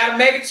got to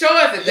make a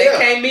choice. If they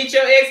can't meet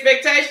your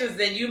expectations,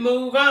 then you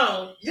move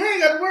on. You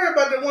ain't got to worry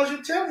about that. Once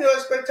you tell them your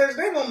expectations,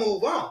 they going to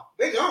move on.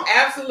 They gone.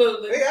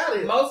 Absolutely. They out of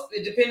here. Most,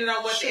 depending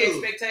on what the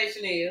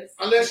expectation is.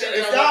 Unless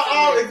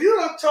if you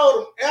done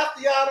told them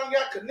after y'all done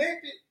got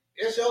connected,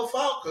 it's your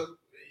fault because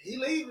he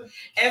leaving.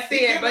 That's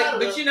it.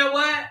 But you know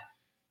what?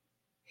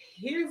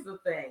 Here's the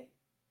thing.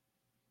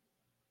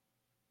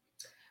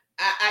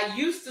 I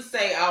used to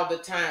say all the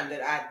time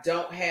that I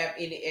don't have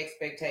any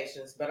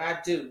expectations, but I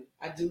do.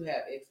 I do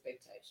have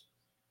expectations.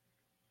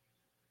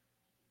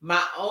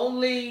 My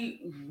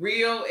only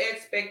real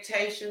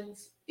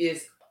expectations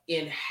is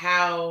in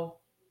how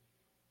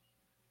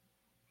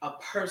a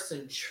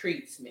person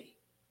treats me.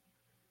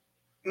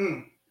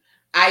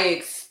 I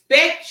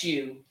expect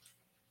you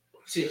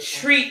to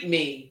treat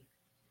me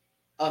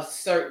a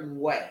certain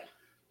way.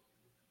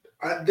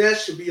 That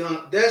should be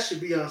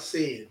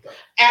unsaid. Though.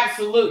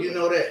 Absolutely, you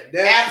know that.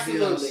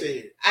 Absolutely. Should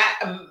be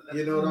unsaid.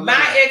 You know what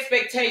my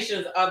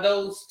expectations are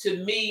those to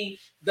me.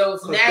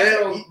 Those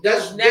natural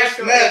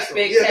expectations.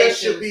 Yeah, that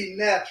should be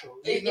natural.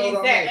 You know what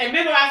I mean? And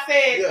remember, I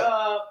said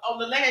on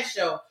the last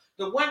show,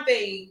 the one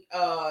thing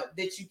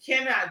that you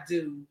cannot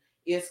do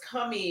is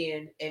come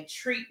in and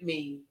treat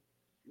me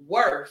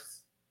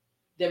worse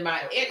than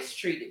my ex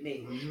treated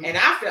me, and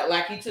I felt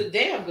like he took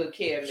damn good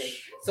care of me.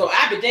 So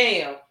I be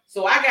damn.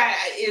 So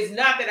it's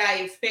not that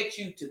I expect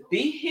you to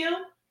be him,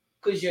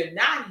 because you're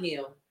not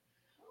him.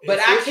 But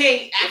I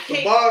can't.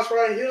 The boss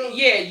right here.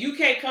 Yeah, you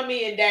can't come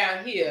in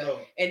down here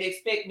and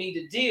expect me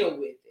to deal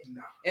with it.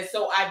 No. And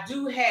so I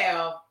do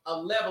have a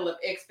level of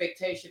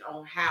expectation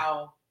on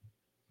how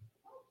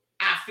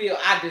I feel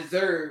I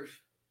deserve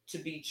to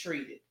be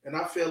treated. And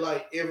I feel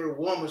like every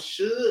woman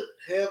should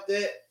have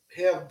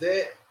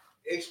that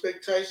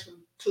expectation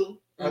too.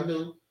 I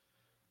do.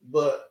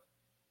 But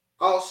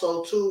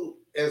also too,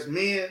 as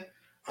men,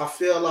 I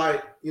feel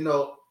like,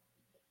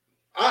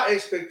 our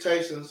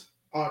expectations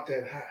aren't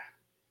that high.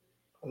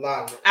 A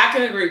lot of it. I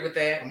can agree with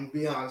that. I'm going to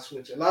be honest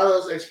with you. A lot of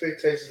those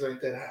expectations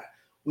ain't that high.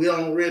 We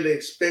don't really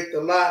expect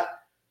a lot.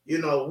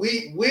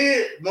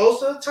 We're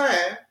most of the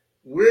time,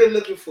 we're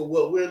looking for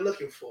what we're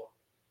looking for.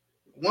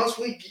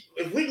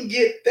 If we can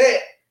get that,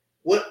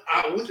 we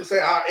can say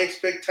our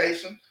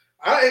expectation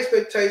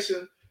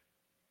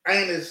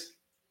ain't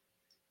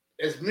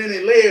as many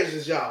layers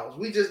as y'all's.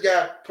 We just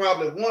got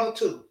probably one or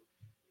two.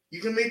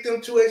 You can meet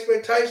them two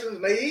expectations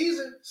and they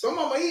easy. Some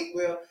of them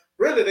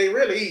they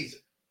really easy.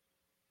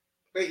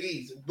 They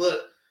easy.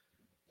 But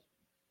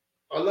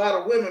a lot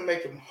of women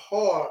make them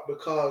hard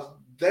because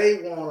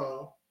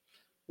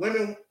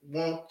women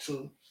want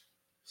to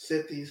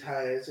set these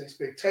high ass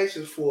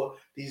expectations for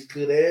these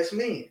good ass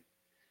men.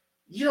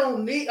 You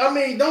don't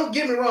don't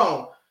get me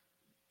wrong.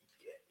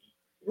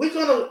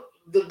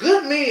 The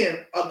good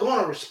men are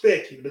gonna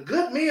respect you. The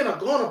good men are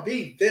gonna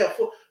be there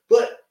for,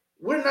 but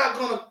we're not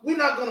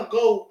gonna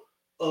go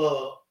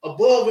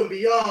above and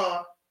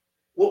beyond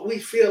what we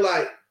feel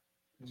like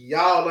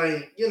y'all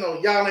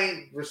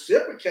ain't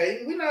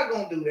reciprocating. We're not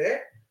gonna do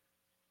that.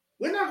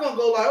 We're not gonna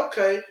go like,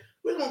 okay,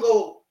 we're gonna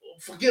go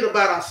forget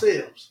about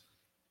ourselves,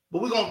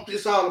 but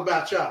it's all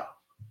about y'all.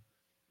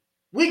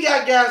 We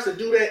got guys to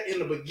do that in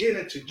the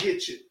beginning to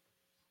get you.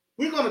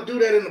 We're gonna do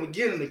that in the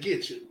beginning to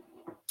get you.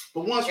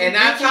 But once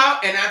I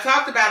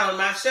talked about on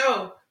my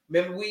show.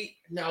 Remember,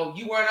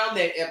 you weren't on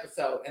that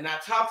episode, and I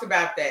talked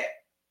about that.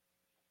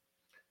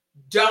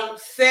 Don't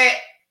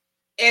set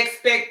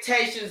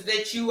expectations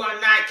that you are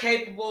not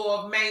capable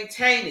of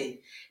maintaining,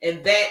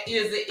 and that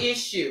is the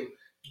issue.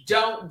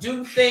 don't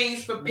do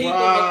things for people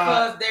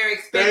because they're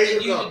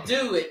expecting you to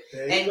do it.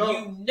 And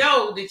you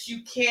know that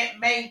you can't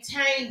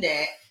maintain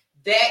that.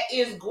 That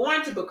is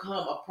going to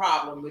become a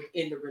problem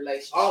within the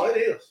relationship. Oh, it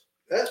is.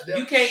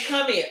 You can't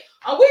come in.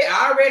 Oh, we're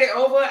already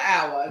over an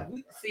hour.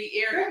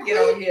 See, Eric, get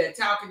over here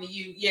talking to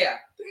you. Yeah.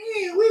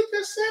 Damn, we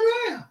just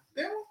sat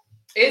down.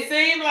 It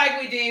seemed like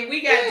we did.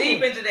 We got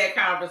deep into that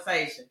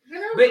conversation.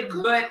 But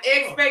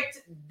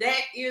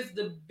that is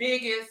the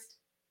biggest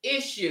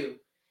issue,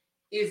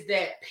 is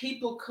that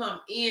people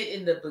come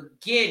in the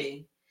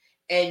beginning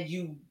and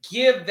you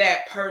give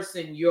that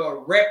person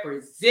your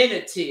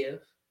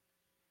representative,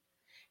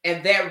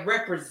 and that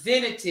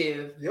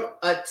representative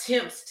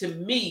attempts to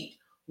meet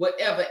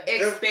whatever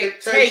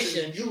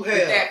expectation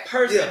that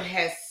person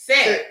has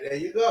set. There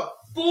you go.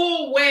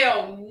 Full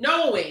well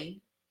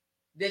knowing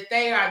that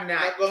they are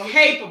not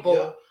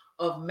capable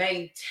of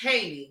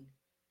maintaining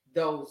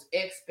those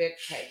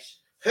expectations.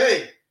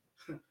 Hey,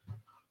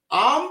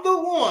 I'm the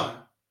one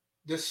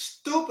that's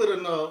stupid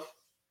enough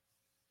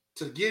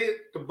to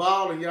get the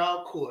ball in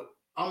y'all court.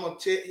 I'm gonna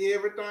tell you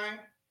everything,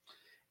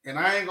 and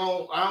I'm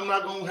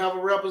not gonna have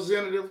a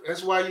representative.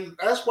 That's why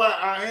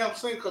I am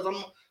saying, because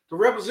I'm the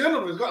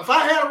representative. If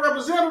I had a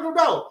representative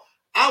though,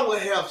 I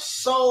would have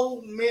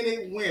so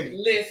many women.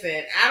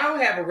 Listen, I don't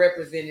have a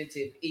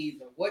representative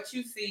either. What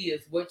you see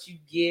is what you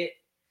get.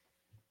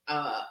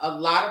 A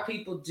lot of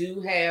people do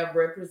have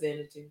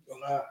representatives.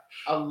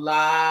 A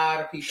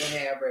lot of people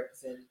have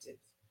representatives.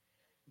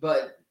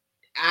 But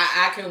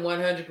I can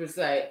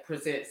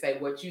 100% say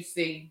what you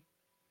see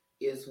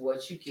is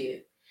what you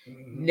get.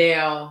 Mm-hmm.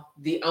 Now,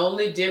 the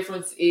only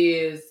difference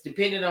is,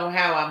 depending on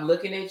how I'm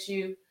looking at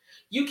you,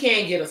 you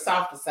can't get a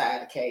softer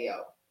side of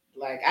KO.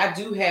 Like, I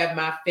do have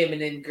my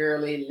feminine,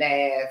 girly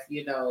laugh,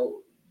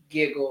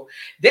 giggle.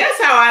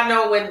 That's how I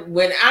know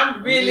when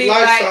I'm really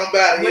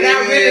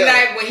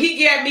when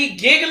he got me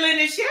giggling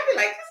and shit, I be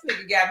like, this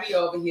nigga got me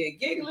over here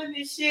giggling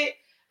and shit.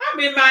 I'm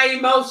in my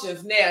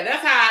emotions now.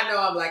 That's how I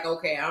know I'm like,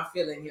 okay, I'm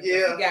feeling him.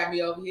 Yeah. He got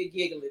me over here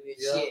giggling and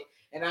shit.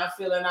 And I'm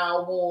feeling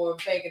all warm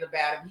thinking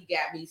about him. He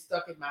got me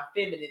stuck in my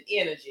feminine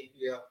energy.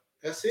 Yeah.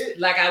 That's it.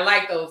 Like, I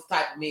like those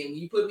type of men. When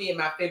you put me in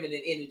my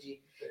feminine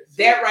energy,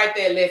 that right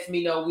there lets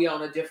me know we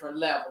on a different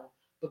level,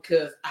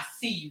 because I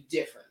see you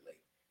differently.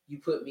 You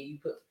put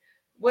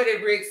what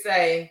did Rick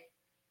say?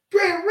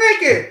 Pretty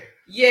Ricky.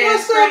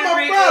 Yes, Pretty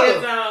Ricky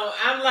is on.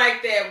 I'm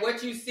like that.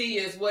 What you see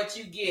is what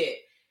you get.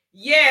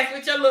 Yes,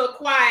 with your little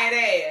quiet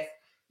ass.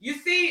 You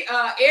see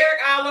Eric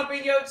all up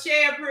in your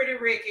chair, Pretty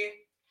Ricky.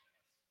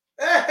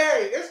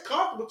 Hey, it's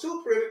comfortable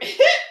too, Pretty.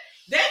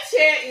 That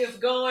chair is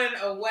going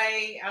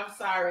away. I'm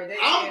sorry.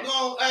 I'm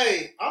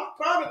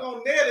probably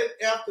gonna nail it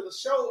after the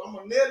show. I'm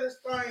gonna nail this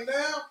thing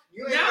down.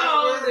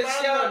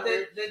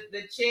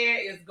 The chair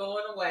is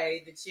going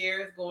away. The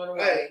chair is going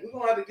away. Hey, we're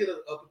gonna have to get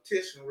a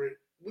petition, Rick.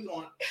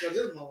 Because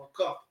this one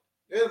comfortable.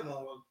 This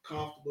one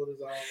comfortable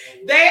as all.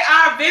 They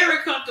are very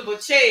comfortable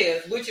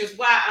chairs, which is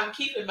why I'm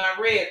keeping my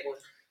red one.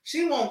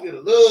 She won't get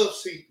a love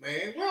seat,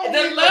 man.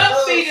 The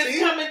love seat is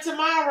coming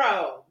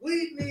tomorrow.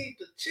 We need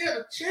the chair.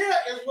 The chair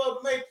is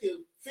what make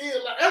you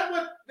feel like, that's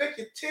what make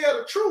you tell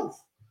the truth.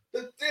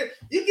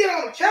 You get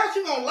on the couch,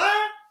 you gonna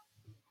lie?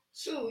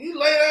 Shoot, you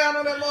lay down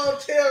on that mother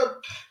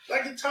chair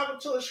like you're talking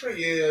to a shrink.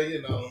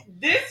 Yeah,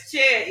 This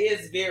chair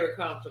is very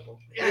comfortable.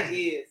 It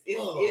is.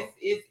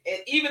 It's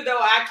even though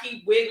I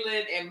keep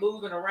wiggling and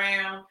moving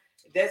around,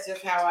 that's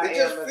just how I am. It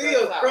just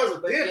feels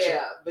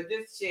presidential. But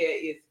this chair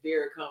is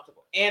very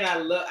comfortable. And I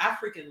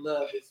freaking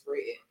love this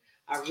red.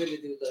 I really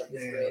do love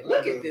this red.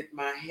 Look at this,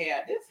 my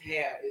hair. This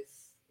hair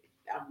is,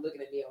 I'm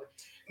looking at me over.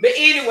 But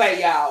anyway,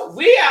 y'all,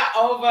 we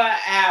are over an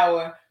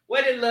hour.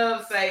 What did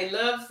Love say?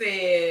 Love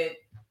said,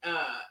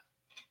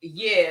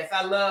 yes,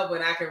 I love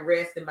when I can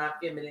rest in my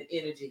feminine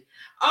energy.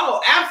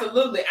 Oh,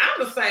 absolutely.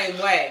 I'm the same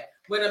way.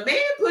 When a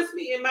man puts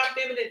me in my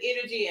feminine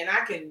energy and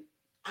I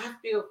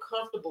feel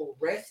comfortable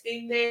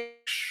resting there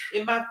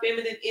in my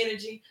feminine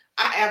energy,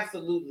 I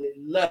absolutely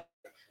love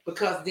it.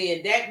 Because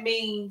then that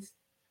means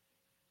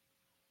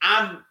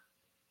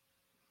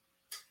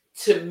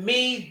to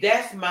me,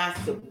 that's my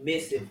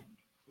submissive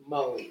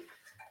mode.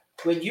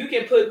 When you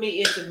can put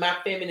me into my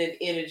feminine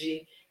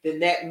energy, then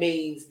that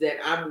means that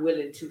I'm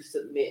willing to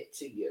submit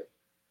to you.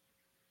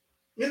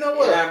 You know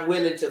what? And I'm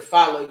willing to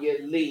follow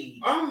your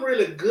lead. I'm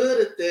really good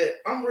at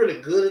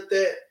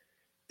that.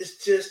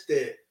 It's just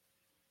that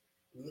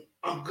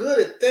I'm good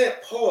at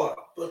that part,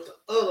 but the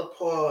other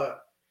part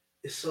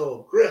is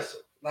so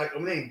aggressive. Like,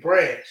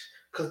 brash.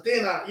 Because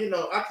then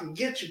I can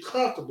get you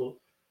comfortable,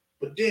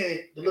 but then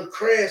the little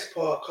crash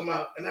part come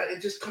out, and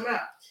it just come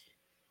out.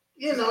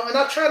 And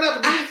I try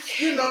not to be,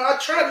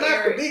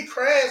 to be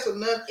crass or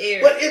nothing.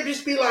 Eric, but it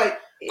just be like,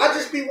 Eric, I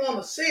just be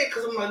wanting to say it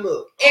because I'm like,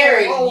 look.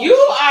 Eric, you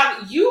are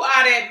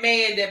that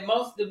man that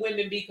most of the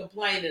women be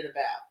complaining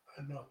about.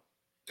 I know.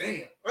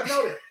 Damn. I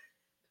know that.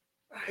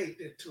 I hate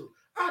that too.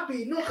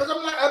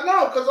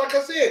 Because like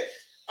I said,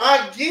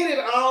 I get it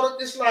all.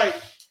 It's like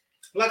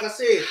I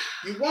said,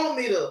 you want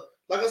me to,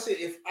 like I said,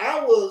 if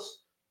I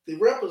was the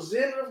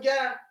representative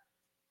guy,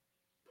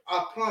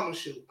 I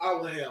promise you, I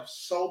will have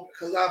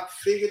because I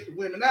figured the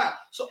women out.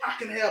 So I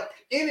can have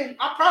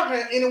I probably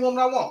have any woman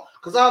I want.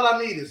 Because all I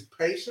need is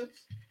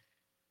patience.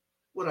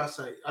 What I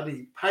say? I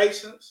need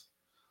patience.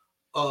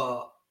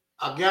 I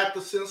got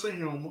the sense of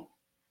humor.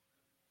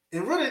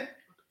 And really,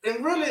 that's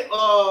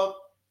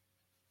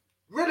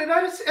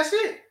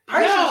it.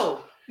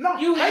 Patience. No,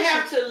 you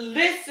have to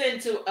listen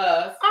to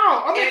us.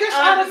 Oh, I mean, that's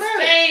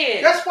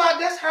automatic.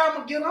 That's how I'm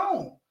gonna get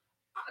on.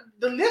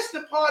 The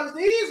listening part is the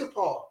easy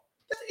part.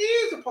 That's the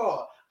easy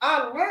part.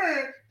 I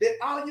learned that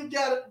all you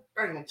gotta.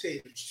 I ain't gonna tell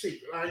you the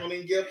secret. I ain't gonna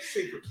even give the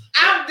secret.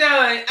 I'm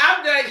done,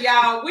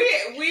 y'all.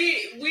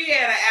 We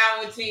at an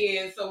hour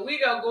 10, so we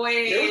gonna go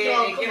ahead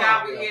and get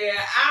out of here.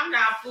 I'm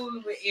not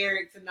fooling with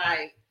Eric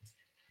tonight,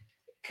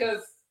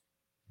 cause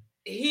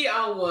he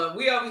on one.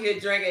 We over here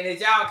drinking,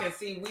 as y'all can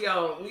see,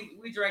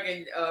 we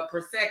drinking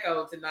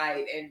Prosecco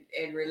tonight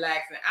and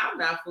relaxing. I'm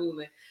not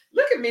fooling.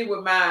 Look at me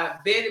with my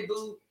Betty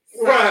Boop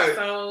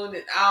on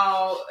and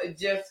all,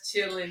 just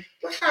chilling.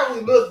 Look how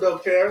we look though,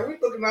 Karen. We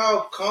looking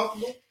all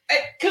comfortable.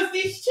 Cause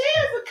these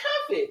chairs are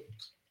comfy.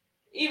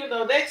 Even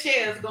though that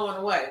chair is going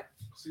away.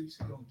 See, she's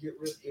gonna get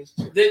rid of this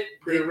chair.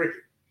 Pretty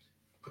Ricky.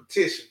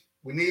 Petition.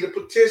 We need a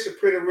petition,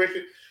 Pretty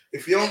Ricky.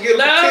 If you don't get a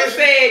petition. Love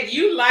said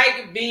you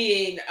like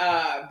being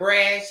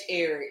brash,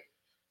 Eric.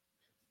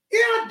 Yeah,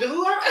 I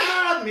do.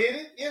 I admit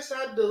it. Yes,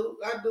 I do.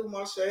 I do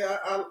my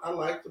share. I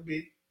like to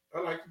be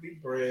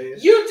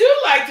brash. You do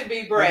like to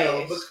be brash. You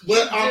know,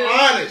 but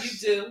I'm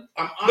honest. You do.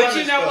 I'm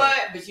honest.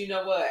 But you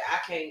know what? I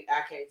can't say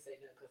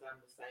nothing because I'm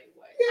the same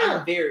way. Yeah.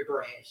 I'm very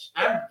brash.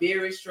 I'm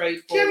very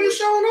straightforward. Can you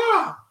show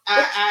off?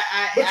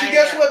 But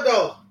guess what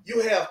though?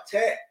 You have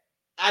tact.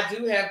 I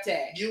do have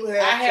tact. You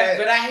have tact.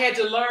 But I had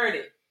to learn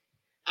it.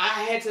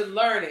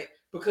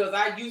 Because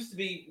I used to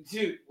be,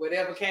 dude,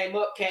 whatever came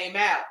up, came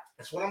out.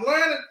 That's what I'm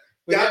learning.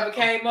 Whatever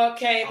came up,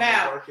 came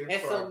out.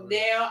 And so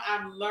now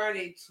I'm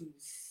learning to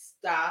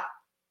stop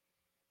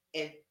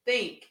and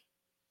think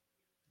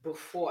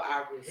before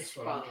I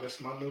respond. That's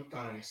my new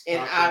thing.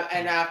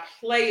 And I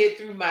play it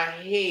through my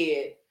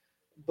head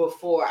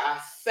before I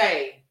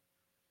say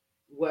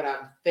what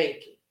I'm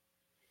thinking.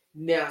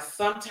 Now,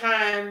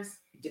 sometimes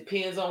it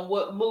depends on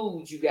what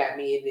mood you got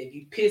me in. If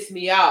you piss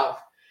me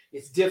off,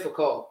 it's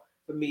difficult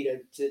for me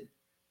to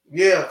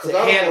because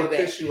I don't want to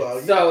piss you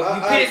off. So if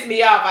you piss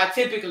me off, I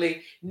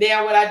typically,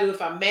 now what I do,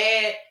 if I'm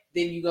mad,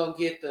 then you're going to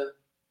get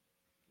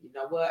you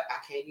know what? I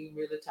can't even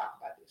really talk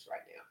about this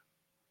right now.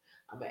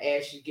 I'm going to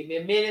ask you to give me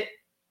a minute,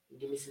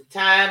 give me some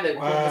time to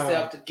put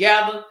myself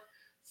together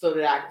so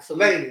that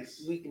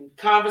ladies, we can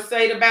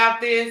conversate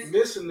about this.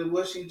 Listen to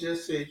what she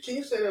just said. Can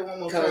you say that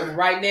one more time? Because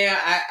right now,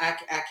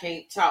 I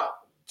can't talk.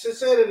 To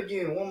say that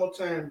again one more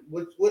time.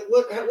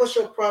 What's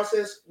your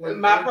process?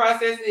 My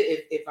process is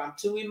if I'm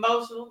too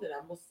emotional, then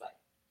I'm going to say,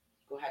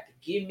 you're going to have to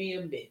give me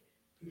a minute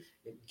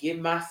and get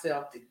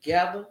myself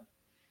together,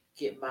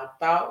 get my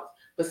thoughts.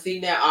 But see,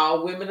 now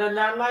all women are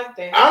not like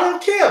that. I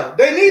don't care.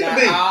 They need to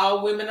be.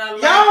 All women are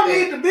like that. Y'all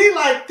need to be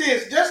like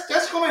this.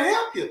 That's going to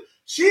help you.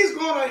 She's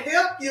going to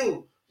help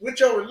you with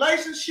your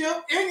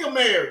relationship and your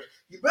marriage.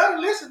 You better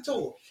listen to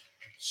her.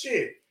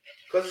 Shit.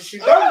 Because if she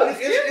don't,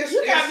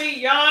 you got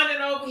me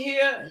yawning over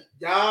here.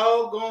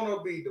 Y'all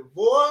gonna be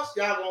divorced.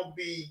 Y'all gonna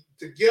be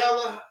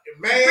together.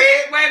 Man.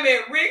 Wait a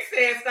minute. Rick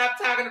said, stop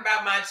talking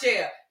about my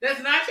chair. That's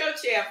not your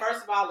chair.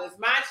 First of all, it's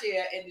my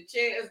chair, and the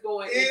chair is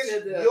going into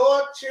the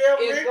your chair.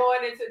 It's Rick?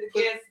 going into the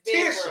guest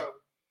bedroom.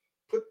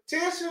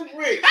 Petition,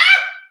 Rick.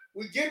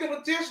 We get the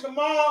petition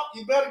tomorrow.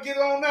 You better get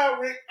on now,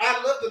 Rick.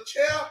 I love the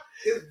chair.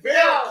 It's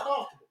very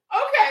comfortable.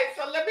 Okay,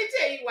 so let me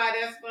tell you why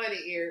that's funny,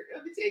 Eric.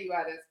 Let me tell you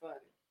why that's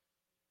funny.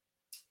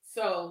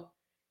 So,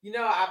 you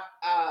know, I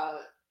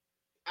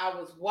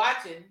was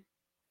watching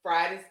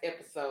Friday's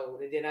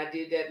episode, and then I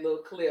did that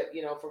little clip,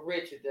 you know, for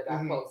Richard that I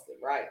posted,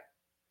 right?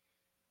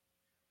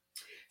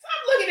 So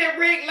I'm looking at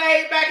Rick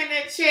laid back in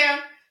that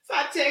chair. So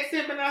I text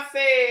him and I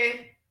said,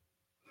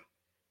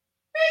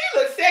 man,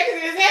 you look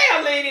sexy as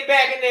hell leaning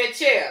back in that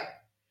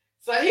chair.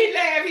 So he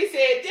laughed. He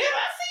said, damn.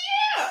 I said,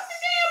 yeah. I said,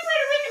 damn,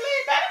 Pretty Ricky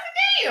leaning back. I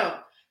said,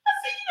 damn. I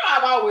said, you know,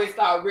 I've always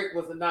thought Rick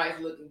was a nice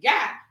looking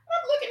guy.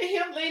 I'm looking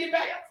at him leaning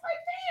back. I was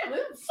like, damn,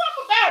 there's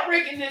something about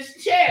Rick in this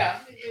chair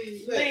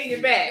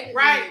leaning back,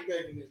 right?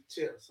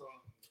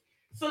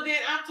 So then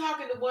I'm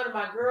talking to one of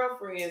my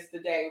girlfriends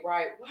today,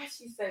 right? Why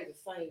she say the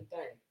same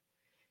thing?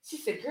 She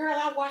said, girl,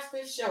 I watched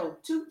this show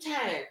 2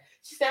 times.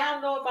 She said, I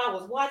don't know if I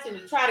was watching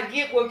to try to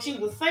get what she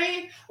was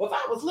saying or if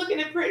I was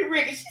looking at Pretty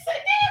Ricky. She said,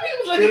 damn, he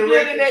was looking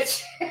good in that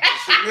chair.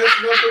 She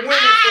messing up the women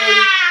for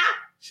you.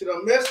 She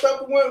done messed up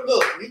the women.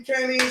 Look, you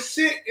can't even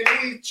sit in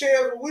these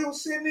chairs we were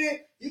sitting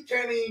in. You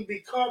can't even be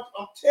comfortable.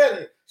 I'm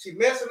telling you, she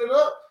messing it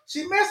up.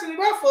 She messing it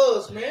up for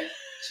us, man.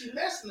 She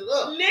messing it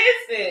up.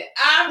 Listen,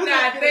 I'm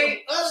not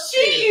thinking.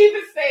 She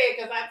even said,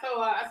 because I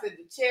told her, I said,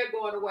 the chair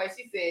going away.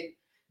 She said,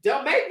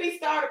 don't make me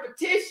start a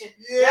petition.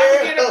 Yeah.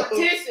 Let's get a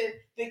petition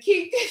to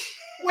keep this.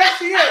 Where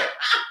she at?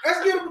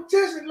 Let's get a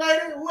petition,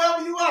 lady.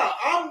 Whoever you are,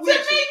 I'm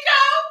with you.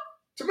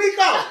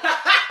 Tamiko.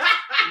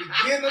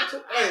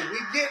 We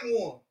getting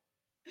one.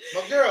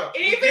 My girl.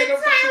 Even Tyler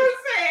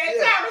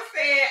Tara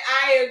said,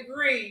 I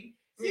agree.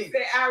 She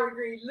said, I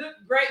agree.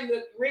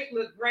 Rick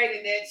looked great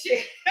in that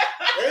chair.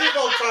 There you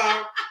go,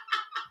 Tara.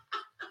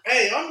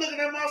 Hey, I'm looking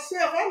at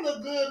myself. I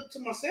look good to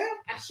myself.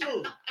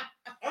 Shoot.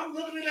 I'm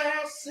looking at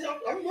myself.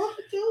 I'm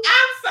looking too.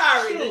 I'm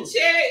sorry. Shoot. The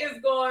chair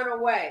is going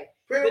away.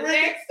 Pretty the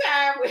Ricky, next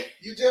time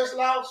you just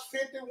lost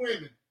 50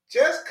 women.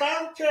 Just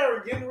call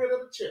Tara getting rid of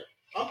the chair.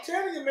 I'm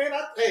telling you, man.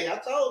 I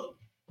told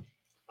you.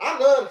 I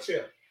love the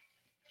chair.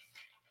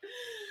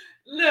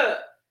 Look,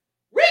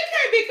 Rick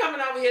can't be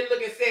coming over here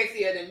looking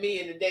sexier than me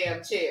in the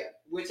damn chair,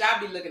 which I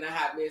be looking a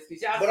hot mess.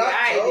 But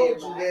I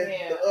told you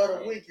that the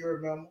other week, you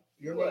remember?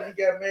 You remember you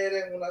got mad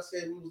at me when I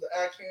said we was the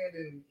eye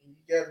candy, and you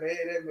got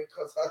mad at me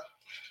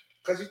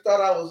because you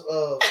thought I was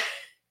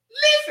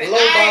listen,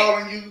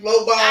 lowballing you.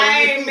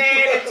 I ain't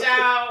mad at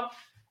y'all.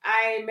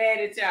 I ain't mad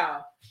at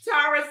y'all.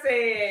 Tara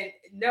said,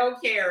 no,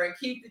 Karen,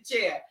 keep the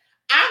chair.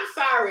 I'm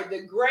sorry,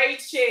 the gray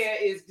chair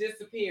is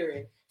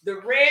disappearing. The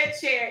red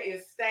chair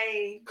is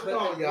staying, Come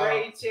on, the y'all.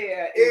 Gray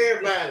chair is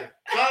everybody,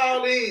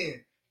 call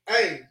in.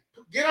 Hey,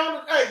 get on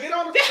the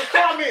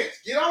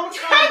comments. Get on the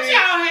comments.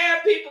 Y'all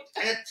have people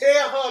and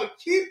tell her to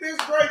keep this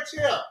gray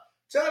chair.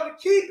 Tell her to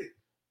keep it.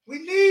 We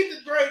need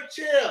the gray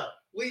chair.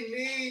 We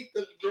need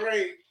the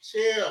gray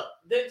chair.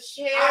 The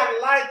chair. I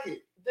like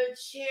it. The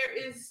chair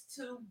is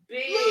too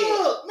big.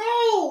 Look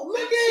how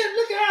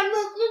it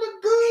look.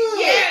 Look good.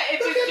 Yeah,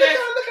 look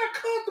how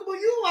comfortable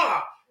you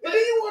are. And then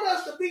you want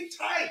us to be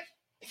tight.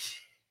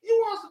 You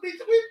want us to be.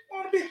 We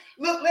want to be.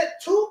 Look,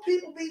 let two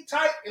people be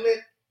tight and let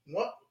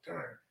one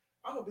turn.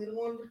 I'm gonna be the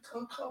one to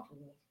become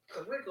comfortable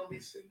because Rick gonna be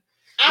sitting.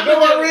 You know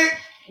what, Rick?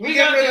 We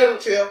get rid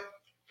of the chair.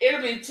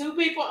 It'll be two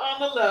people on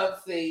the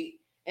love seat,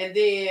 and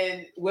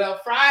then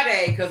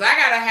Friday because I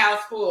got a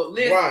house full.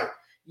 Listen, right.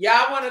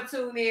 Y'all want to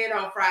tune in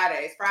on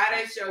Fridays.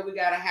 Friday show we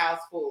got a house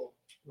full.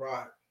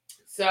 Right.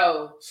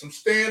 So some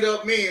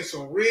stand-up men,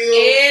 some real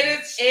Ed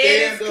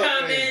is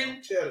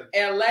coming.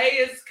 LA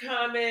is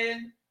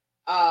coming.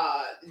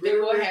 Then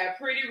we'll have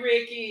Pretty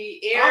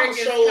Ricky. Eric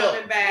is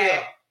coming back.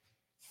 Yeah.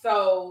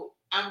 So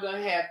I'm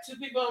gonna have two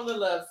people on the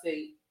love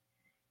seat,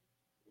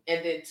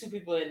 and then two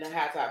people in the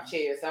high top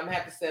chairs. So I'm gonna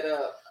have to set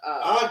up.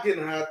 I'll get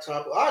in the high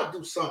top. I'll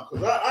do something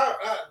because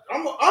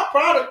I'm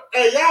proud of.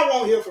 Hey, y'all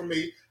won't hear from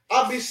me.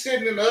 I'll be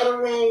sitting in the other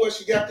room where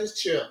she got this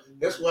chair.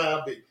 That's where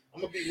I'll be.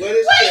 I'm gonna be where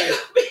this chair.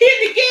 Be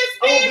in the guest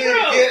bedroom. I'm gonna be in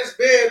the guest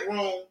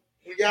bedroom.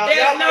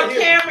 There's no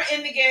camera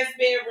in the guest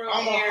bedroom.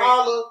 I'm gonna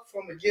holler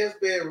from the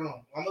guest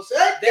bedroom. I'm gonna say,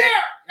 hey,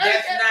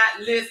 that's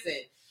not. Listen.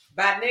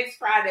 By next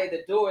Friday,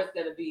 the door is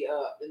gonna be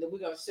up, and then we're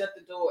gonna shut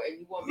the door, and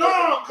you won't.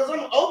 No, because I'm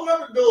gonna open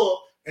up the door,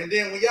 and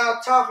then when y'all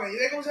talking,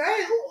 they're gonna say,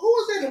 "Hey, who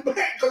is in the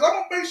back?" Because I'm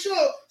gonna make sure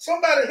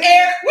somebody.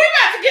 Eric, we're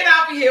about to get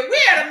off of here.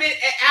 We're at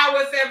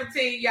hour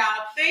 17, y'all.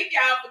 Thank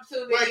y'all for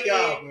tuning in. Thank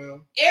y'all,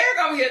 man. Eric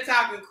over here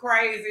talking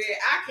crazy.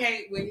 I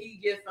can't when he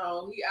gets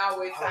on. He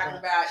always talking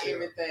about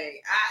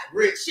everything.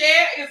 The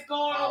chair is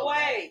going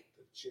away.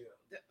 The chair.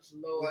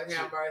 Lord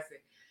have mercy.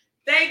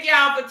 Thank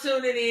y'all for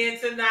tuning in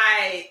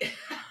tonight.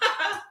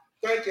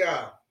 Thank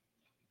y'all.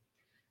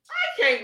 I can't